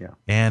 Yeah.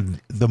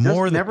 And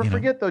never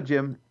forget though,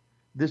 Jim,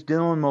 this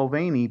Dylan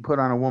Mulvaney put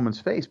on a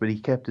woman's face, but he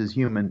kept his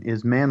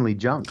manly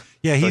junk.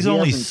 Yeah, he's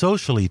only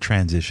socially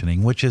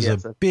transitioning, which is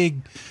a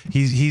big.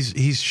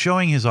 He's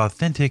showing his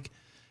authentic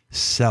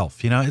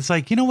self. It's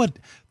like what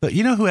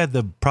who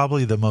had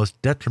probably the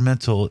most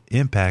detrimental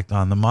impact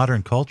on the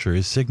modern culture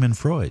is Sigmund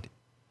Freud.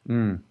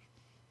 Mm.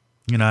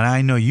 And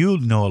I know you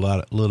know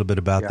a little bit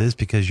about this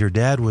because your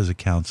dad was a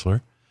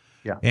counselor.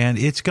 Yeah. And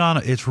it's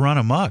run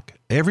amok.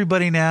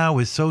 Everybody now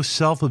is so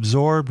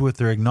self-absorbed with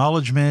their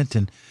acknowledgement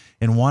and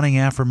wanting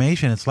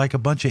affirmation. It's like a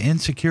bunch of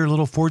insecure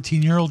little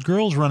 14-year-old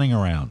girls running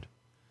around.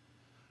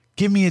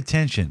 Give me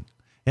attention.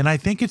 And I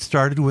think it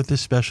started with the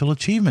special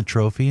achievement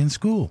trophy in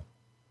school.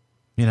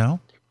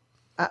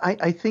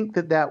 I think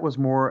that was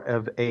more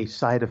of a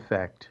side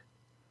effect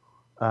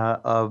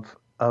of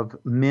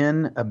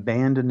men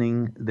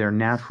abandoning their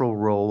natural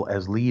role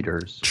as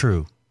leaders.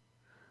 True.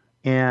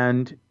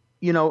 And,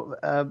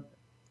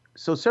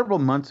 so several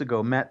months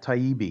ago, Matt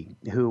Taibbi,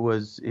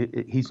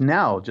 he's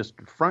now just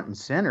front and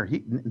center.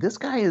 This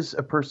guy is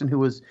a person who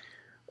was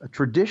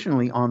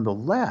traditionally on the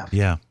left.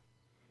 Yeah.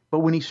 But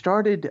when he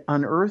started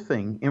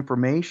unearthing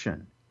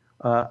information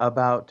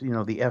about, the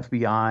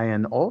FBI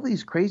and all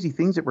these crazy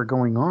things that were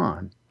going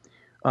on,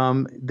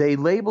 they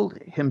labeled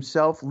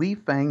himself, Lee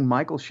Fang,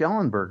 Michael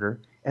Schellenberger,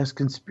 as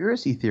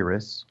conspiracy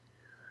theorists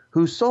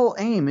whose sole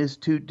aim is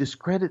to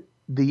discredit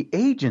the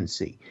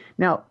agency.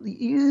 Now,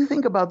 you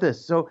think about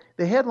this. So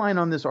the headline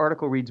on this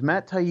article reads,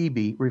 Matt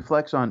Taibbi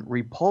reflects on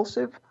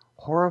repulsive,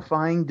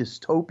 horrifying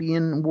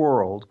dystopian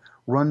world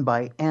run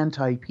by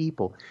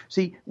anti-people.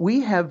 See, we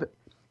have,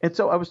 and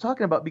so I was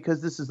talking about,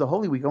 because this is the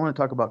Holy Week, I want to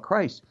talk about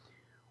Christ.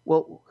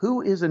 Well,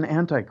 who is an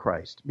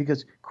antichrist?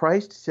 Because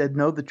Christ said,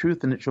 know the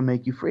truth and it shall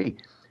make you free.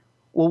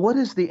 Well, what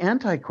does the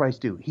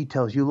antichrist do? He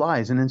tells you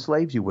lies and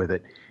enslaves you with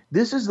it.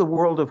 This is the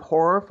world of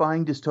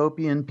horrifying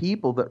dystopian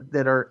people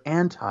that are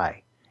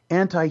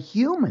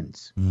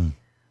anti-humans. And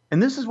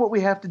this is what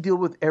we have to deal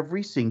with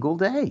every single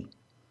day.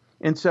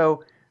 And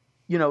so,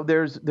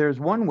 there's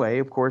one way,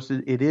 of course,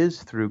 it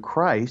is through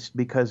Christ,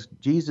 because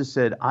Jesus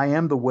said, I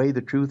am the way,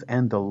 the truth,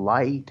 and the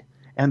light,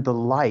 and the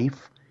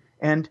life.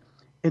 And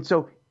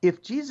so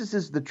if Jesus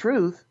is the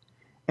truth,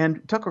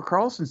 and Tucker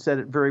Carlson said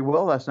it very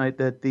well last night,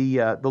 that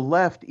the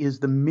left is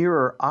the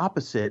mirror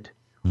opposite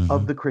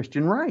of the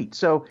Christian right.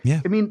 So,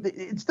 I mean,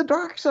 it's the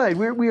dark side.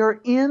 We are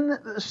in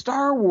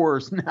Star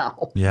Wars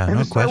now. Yeah, and no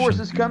the Star question. Wars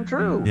has come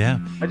true. Yeah.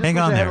 I just Hang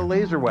wish on I there. had a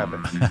laser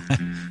weapon.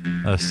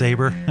 A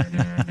saber.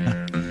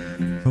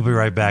 We'll be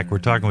right back. We're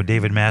talking with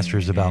David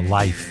Masters about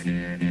life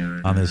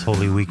on this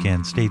Holy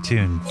Weekend. Stay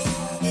tuned.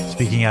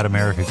 Speaking Out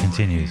America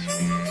continues.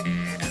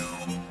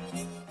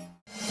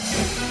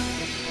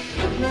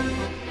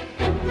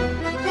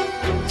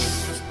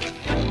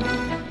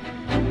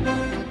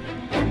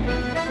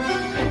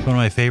 One of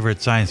my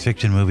favorite science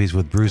fiction movies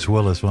with Bruce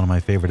Willis, one of my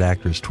favorite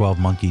actors, 12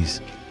 Monkeys.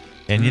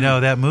 And,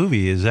 that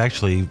movie is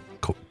actually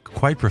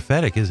quite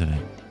prophetic, isn't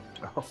it?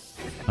 Oh.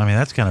 I mean,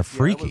 that's kind of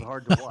freaky. It was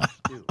hard to watch,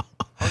 too.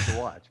 Hard to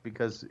watch,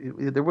 because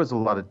there was a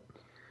lot of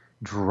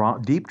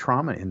deep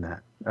trauma in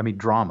that. I mean,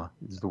 drama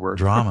is the word.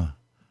 Drama.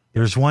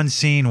 There's one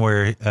scene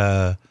where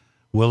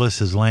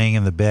Willis is laying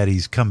in the bed.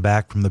 He's come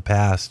back from the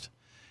past,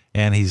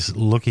 and he's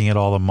looking at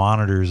all the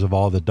monitors of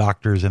all the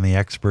doctors and the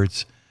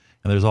experts,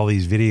 and there's all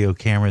these video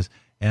cameras.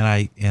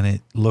 And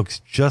it looks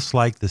just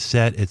like the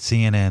set at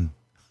CNN.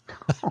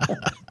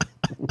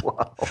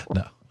 Wow.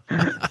 No.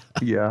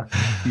 Yeah.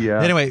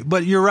 Anyway,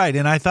 but you're right,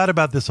 and I thought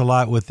about this a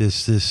lot with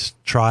this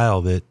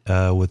trial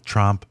that with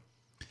Trump.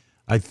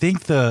 I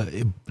think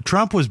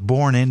Trump was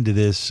born into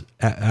this.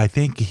 I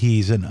think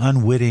he's an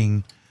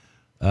unwitting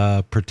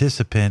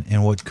participant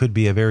in what could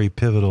be a very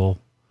pivotal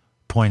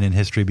point in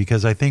history,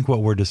 because I think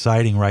what we're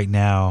deciding right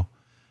now,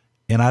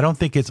 and I don't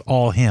think it's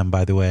all him,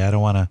 by the way. I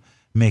don't want to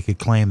make a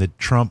claim that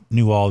Trump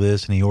knew all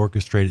this and he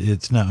orchestrated it.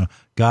 It's not.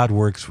 God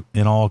works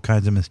in all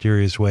kinds of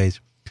mysterious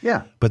ways.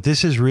 Yeah. But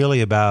this is really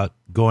about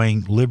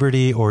going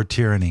liberty or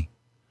tyranny.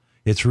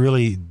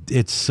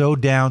 It's so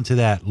down to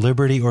that,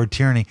 liberty or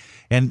tyranny.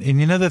 And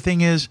the thing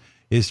is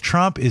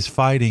Trump is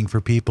fighting for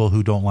people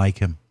who don't like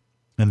him,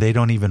 and they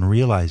don't even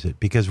realize it,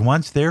 because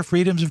once their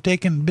freedoms have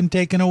been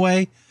taken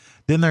away,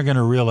 then they're going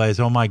to realize,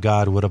 oh my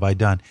God, what have I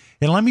done?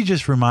 And let me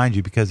just remind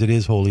you, because it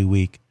is Holy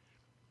Week,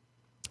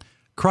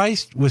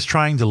 Christ was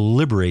trying to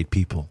liberate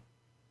people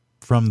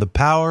from the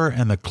power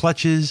and the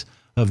clutches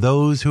of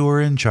those who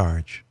are in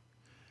charge.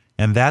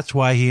 And that's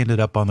why he ended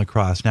up on the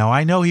cross. Now,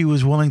 I know he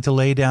was willing to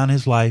lay down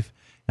his life,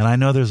 and I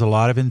know there's a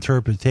lot of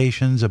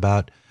interpretations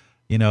about,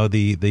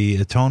 the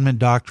atonement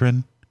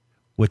doctrine,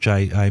 which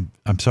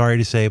I'm sorry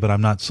to say, but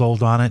I'm not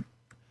sold on it,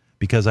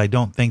 because I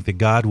don't think that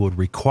God would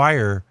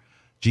require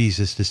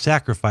Jesus to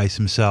sacrifice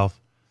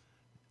himself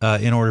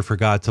in order for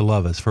God to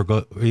love us.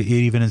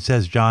 Even it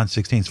says, John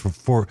 16,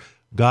 for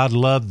God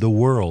loved the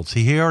world.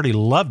 See, he already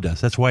loved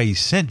us. That's why he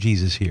sent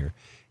Jesus here.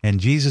 And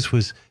Jesus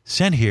was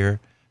sent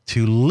here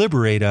to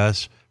liberate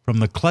us from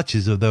the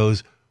clutches of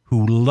those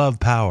who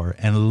love power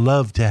and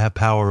love to have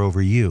power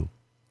over you.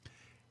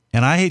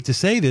 And I hate to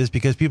say this,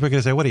 because people are going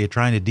to say, what, are you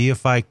trying to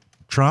deify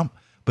Trump?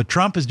 But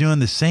Trump is doing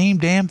the same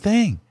damn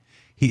thing.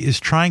 He is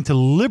trying to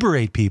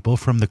liberate people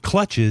from the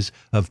clutches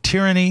of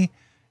tyranny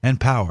and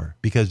power,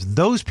 because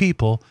those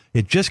people,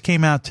 it just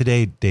came out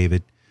today,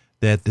 David,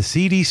 that the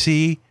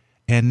CDC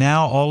and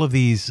now all of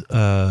these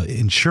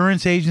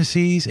insurance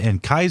agencies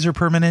and Kaiser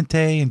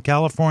Permanente in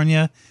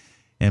California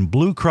and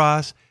Blue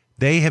Cross,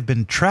 they have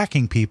been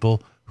tracking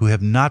people who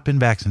have not been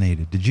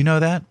vaccinated. Did you know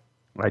that?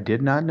 I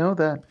did not know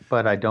that,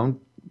 but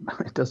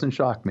it doesn't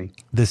shock me.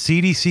 The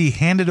CDC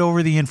handed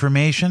over the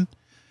information,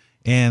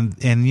 and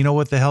you know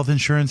what the health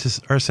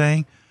insurances are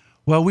saying?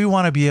 Well, we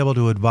want to be able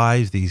to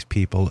advise these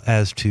people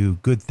as to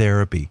good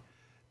therapy.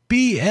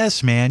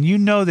 BS, man. You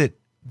know that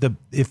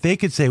if they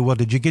could say, well,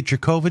 did you get your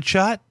COVID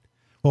shot?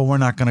 Well, we're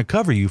not going to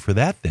cover you for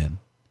that then.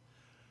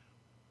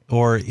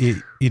 Or,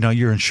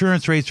 your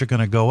insurance rates are going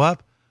to go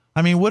up.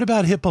 I mean, what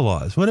about HIPAA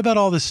laws? What about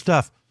all this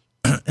stuff?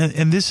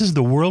 And this is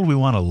the world we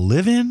want to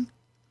live in?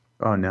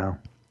 Oh, no.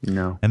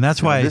 And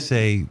that's why I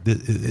say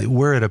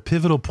we're at a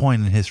pivotal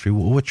point in history.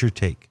 What's your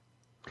take?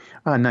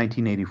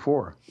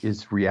 1984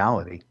 is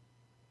reality.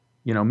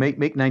 Make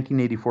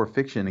 1984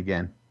 fiction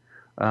again.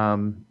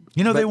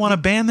 They want to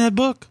ban that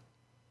book?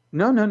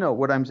 No.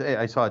 What I'm saying,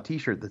 I saw a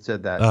T-shirt that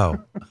said that.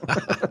 Oh.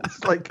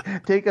 It's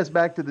like, take us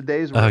back to the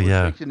days where it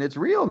was fiction. It's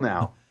real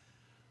now.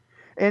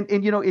 And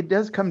it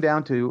does come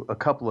down to a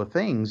couple of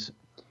things.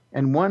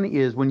 And one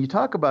is when you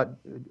talk about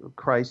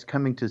Christ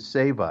coming to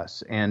save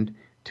us and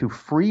to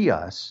free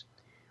us,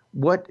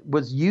 what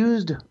was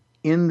used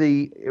in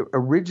the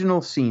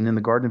original scene in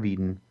the Garden of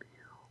Eden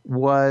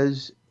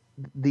was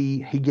the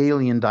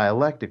Hegelian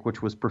dialectic,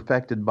 which was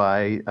perfected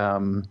by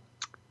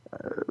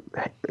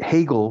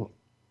Hegel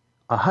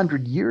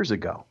 100 years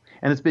ago.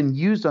 And it's been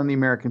used on the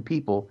American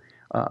people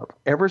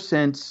ever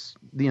since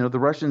the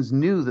Russians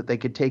knew that they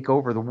could take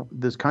over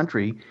this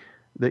country,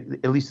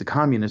 at least the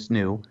communists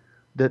knew,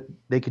 that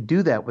they could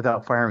do that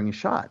without firing a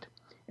shot.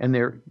 And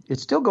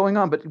it's still going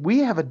on, but we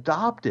have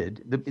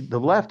adopted, the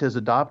left has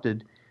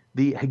adopted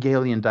the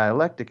Hegelian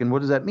dialectic. And what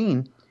does that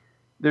mean?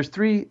 There's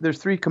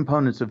three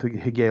components of the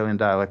Hegelian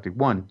dialectic.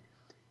 One,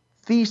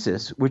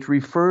 thesis, which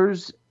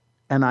refers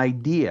an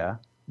idea,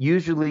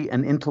 usually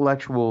an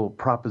intellectual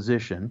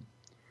proposition.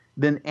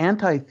 Then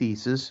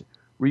antithesis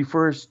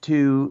refers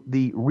to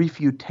the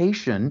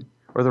refutation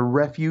or the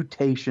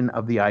refutation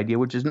of the idea,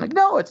 which is like,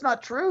 no, it's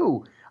not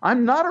true.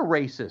 I'm not a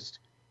racist.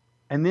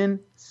 And then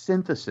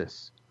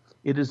synthesis.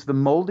 It is the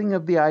molding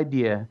of the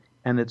idea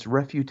and its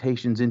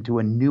refutations into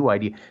a new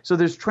idea. So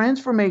there's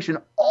transformation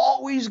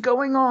always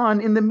going on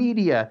in the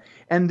media.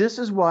 And this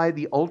is why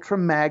the ultra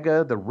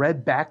MAGA, the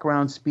red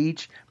background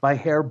speech by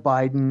Herr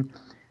Biden,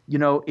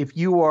 if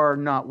you are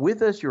not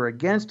with us, you're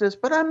against us,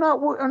 but I'm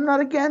not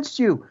against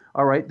you.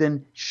 All right,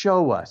 then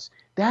show us.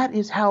 That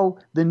is how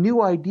the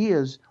new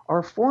ideas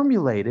are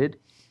formulated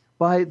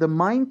by the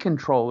mind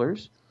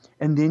controllers.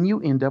 And then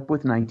you end up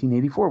with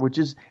 1984, which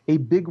is a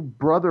big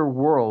brother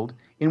world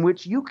in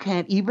which you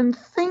can't even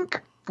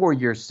think for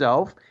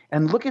yourself.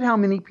 And look at how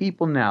many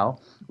people now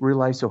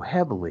rely so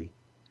heavily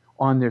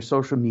on their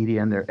social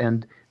media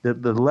and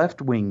the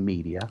left-wing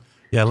media.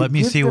 Yeah, let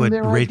me see what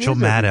Rachel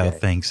Maddow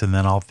thinks, and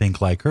then I'll think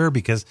like her,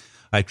 because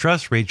I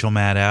trust Rachel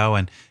Maddow,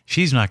 and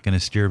she's not going to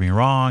steer me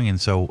wrong. And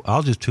so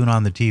I'll just tune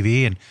on the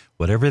TV, and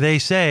whatever they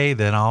say,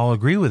 then I'll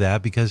agree with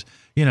that, because,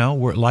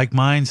 we're like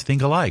minds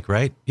think alike,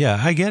 right? Yeah,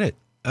 I get it.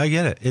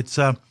 It's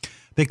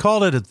they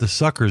called it the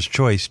sucker's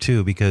choice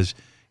too, because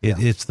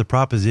it's the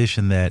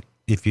proposition that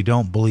if you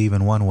don't believe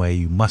in one way,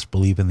 you must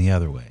believe in the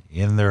other way,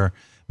 and there are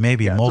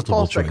maybe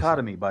multiple choices. It's a false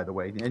dichotomy, by the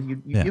way,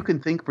 and you can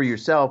think for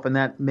yourself, and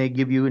that may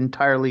give you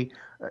entirely,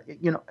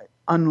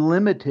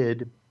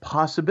 unlimited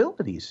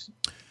possibilities.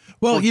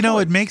 Well,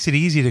 it makes it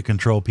easy to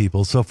control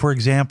people. So, for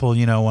example,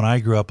 when I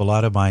grew up, a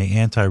lot of my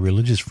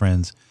anti-religious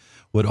friends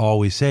would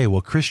always say,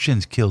 well,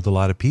 Christians killed a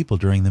lot of people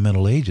during the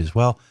Middle Ages.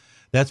 Well,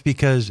 that's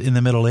because in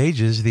the Middle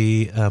Ages,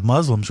 the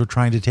Muslims were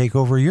trying to take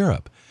over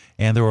Europe.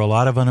 And there were a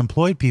lot of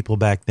unemployed people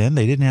back then.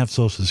 They didn't have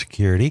Social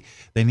Security.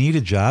 They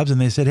needed jobs. And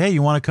they said, hey,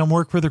 you want to come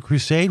work for the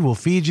crusade? We'll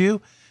feed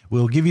you.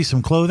 We'll give you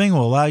some clothing.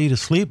 We'll allow you to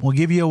sleep. We'll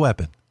give you a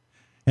weapon.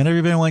 And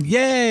everybody went,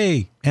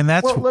 yay. And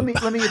that's let me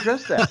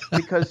address that,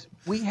 because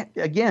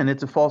again,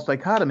 it's a false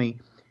dichotomy.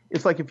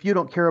 It's like, if you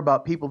don't care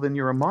about people, then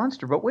you're a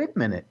monster. But wait a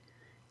minute.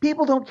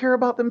 People don't care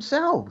about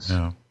themselves.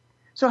 No.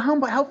 So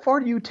how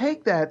far do you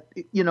take that,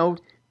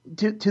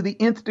 to the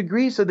nth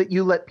degree, so that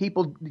you let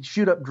people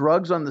shoot up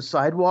drugs on the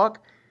sidewalk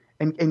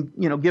and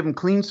give them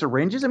clean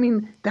syringes? I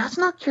mean, that's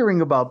not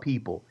caring about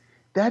people.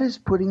 That is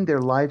putting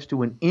their lives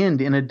to an end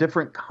in a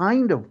different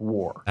kind of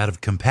war. Out of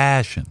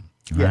compassion.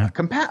 Right?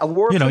 Yeah, a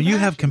war of compassion. You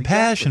have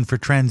compassion for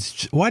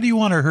why do you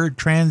want to hurt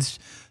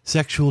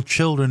transsexual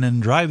children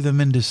and drive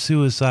them into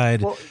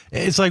suicide? Well,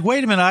 it's like,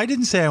 wait a minute, I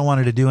didn't say I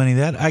wanted to do any of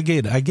that. I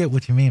get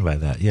what you mean by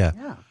that. Yeah.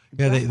 Yeah,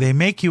 exactly. Yeah, they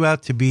make you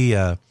out to be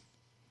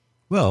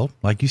well,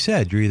 like you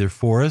said, you're either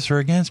for us or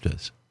against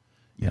us.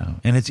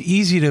 And it's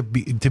easy to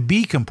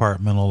be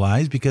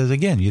compartmentalized, because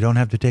again, you don't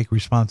have to take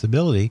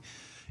responsibility.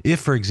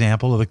 If, for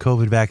example, the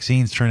COVID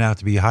vaccines turn out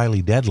to be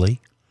highly deadly,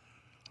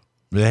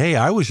 hey,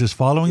 I was just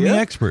following the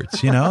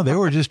experts. They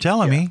were just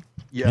telling me,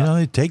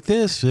 take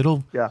this,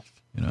 it'll,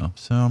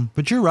 So,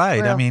 but you're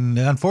right. Well, I mean,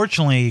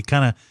 unfortunately, it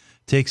kind of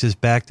takes us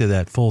back to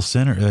that full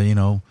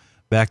center.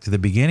 Back to the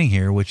beginning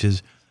here, which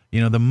is,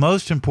 the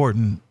most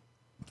important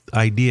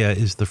idea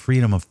is the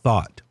freedom of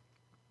thought.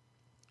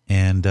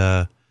 And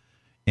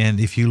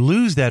if you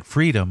lose that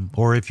freedom,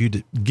 or if you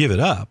give it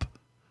up,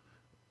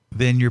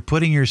 then you're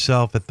putting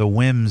yourself at the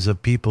whims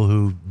of people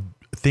who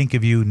think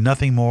of you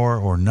nothing more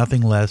or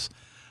nothing less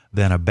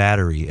than a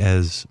battery,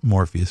 as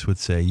Morpheus would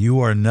say. You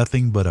are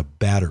nothing but a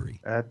battery.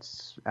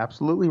 That's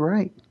absolutely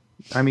right.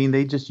 I mean,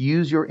 they just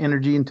use your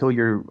energy until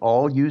you're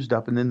all used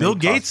up, and then Bill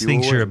Gates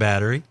thinks you're a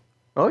battery.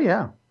 Oh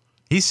yeah,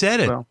 he said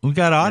it. Well, we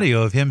got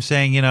audio of him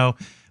saying,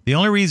 the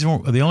only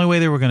way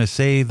that we're going to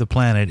save the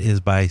planet is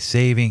by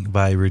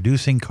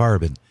reducing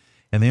carbon,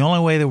 and the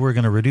only way that we're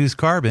going to reduce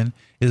carbon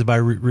is by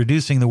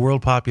reducing the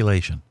world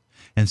population.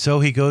 And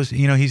so he goes,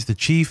 he's the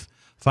chief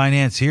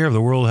financier of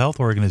the World Health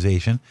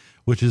Organization,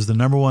 which is the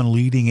number one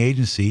leading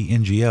agency,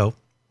 NGO,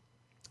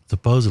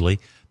 supposedly,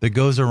 that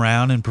goes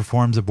around and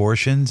performs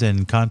abortions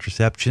and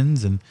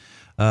contraceptions, and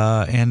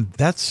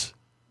that's,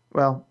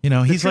 well,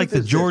 he's like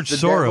the George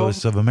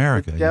Soros of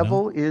America. The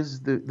devil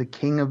is the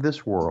king of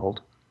this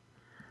world.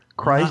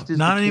 Christ is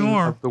not the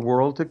anymore. king of the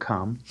world to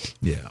come.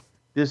 Yeah.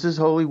 This is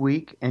Holy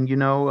Week, and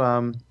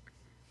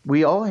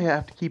we all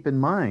have to keep in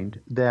mind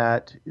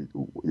that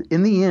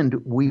in the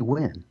end, we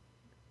win.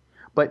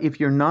 But if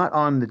you're not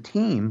on the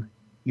team,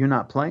 you're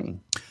not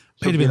playing.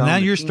 So wait a minute, now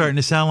you're starting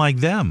to sound like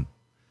them.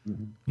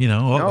 You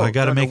know, I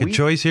got to make a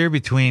choice here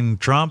between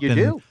Trump and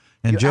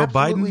Joe Biden.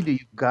 Absolutely do.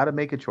 You've got to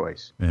make a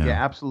choice. Yeah. You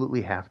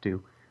absolutely have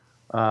to.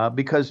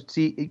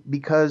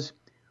 Because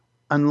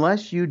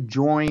unless you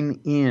join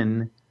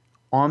in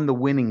on the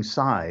winning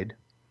side,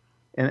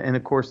 and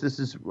of course,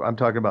 I'm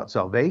talking about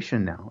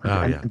salvation now.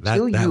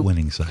 Until you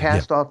winning side,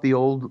 cast off the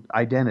old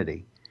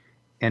identity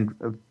and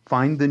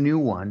find the new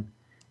one,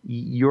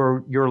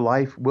 your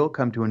life will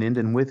come to an end,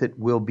 and with it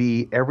will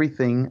be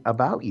everything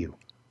about you.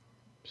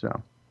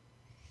 So,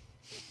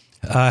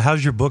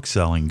 how's your book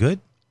selling? Good.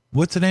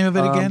 What's the name of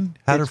it again?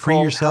 How to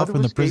Free Yourself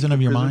from the Prison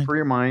of Your Mind? For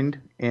Your Mind,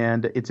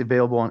 and it's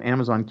available on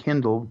Amazon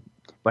Kindle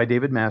by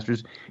David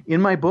Masters.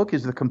 In my book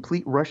is the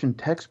complete Russian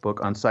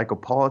textbook on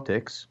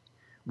psychopolitics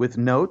with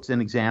notes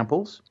and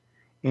examples,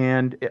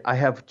 and I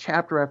have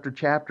chapter after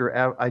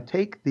chapter. I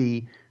take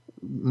the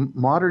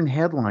modern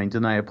headlines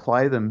and I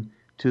apply them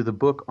to the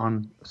book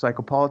on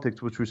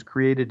psychopolitics, which was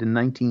created in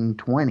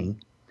 1920.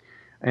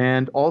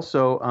 And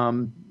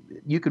also,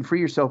 you can free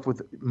yourself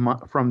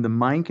from the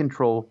mind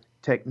control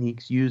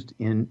techniques used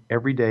in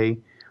everyday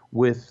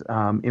with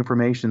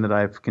information that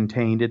I've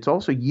contained. It's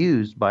also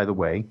used, by the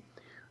way,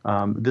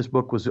 this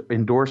book was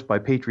endorsed by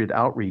Patriot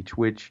Outreach,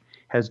 which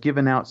has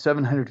given out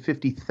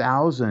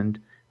 750,000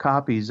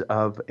 copies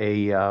of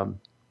a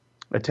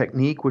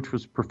technique which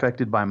was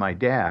perfected by my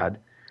dad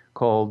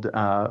called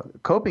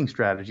Coping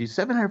Strategies.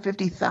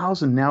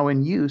 750,000 now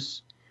in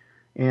use,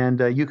 and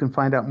you can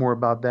find out more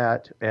about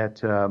that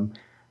at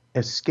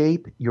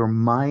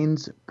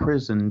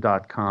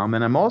escapeyourmindsprison.com.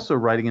 And I'm also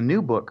writing a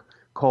new book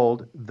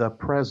called The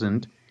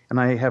Present, and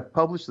I have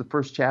published the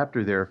first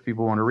chapter there if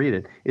people want to read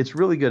it. It's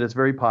really good. It's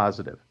very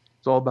positive.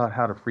 It's all about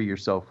how to free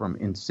yourself from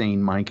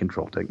insane mind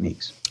control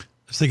techniques. I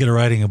was thinking of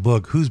writing a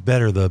book, Who's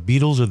Better, the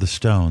Beatles or the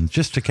Stones,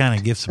 just to kind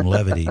of give some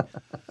levity.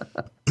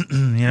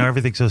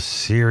 Everything's so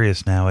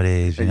serious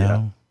nowadays, you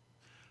know.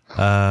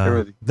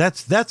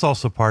 That's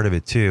also part of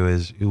it, too,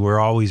 is we're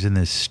always in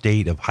this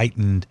state of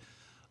heightened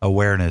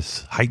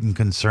awareness, heightened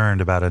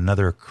concern about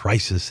another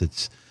crisis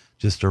that's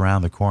just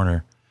around the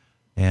corner.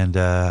 And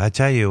I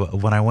tell you,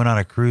 when I went on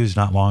a cruise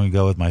not long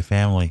ago with my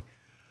family,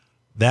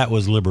 that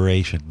was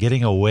liberation,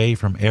 getting away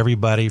from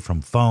everybody, from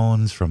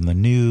phones, from the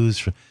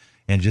news,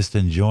 and just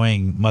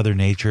enjoying Mother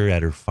Nature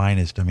at her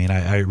finest. I mean,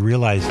 I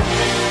realized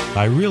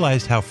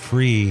how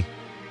free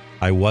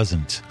I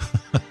wasn't.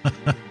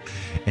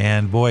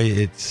 And boy,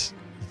 it's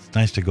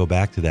nice to go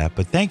back to that.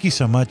 But thank you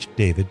so much,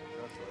 David.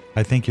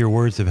 I think your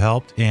words have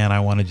helped, and I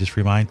want to just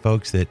remind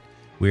folks that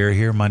we are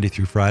here Monday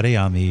through Friday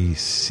on the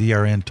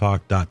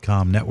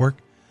crntalk.com network,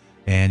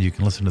 and you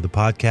can listen to the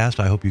podcast.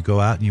 I hope you go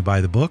out and you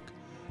buy the book.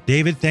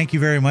 David, thank you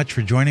very much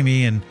for joining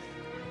me, and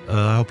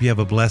I hope you have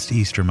a blessed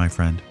Easter, my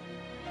friend.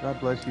 God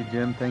bless you,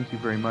 Jim. Thank you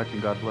very much,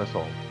 and God bless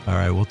all. All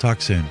right, we'll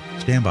talk soon.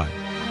 Stand by.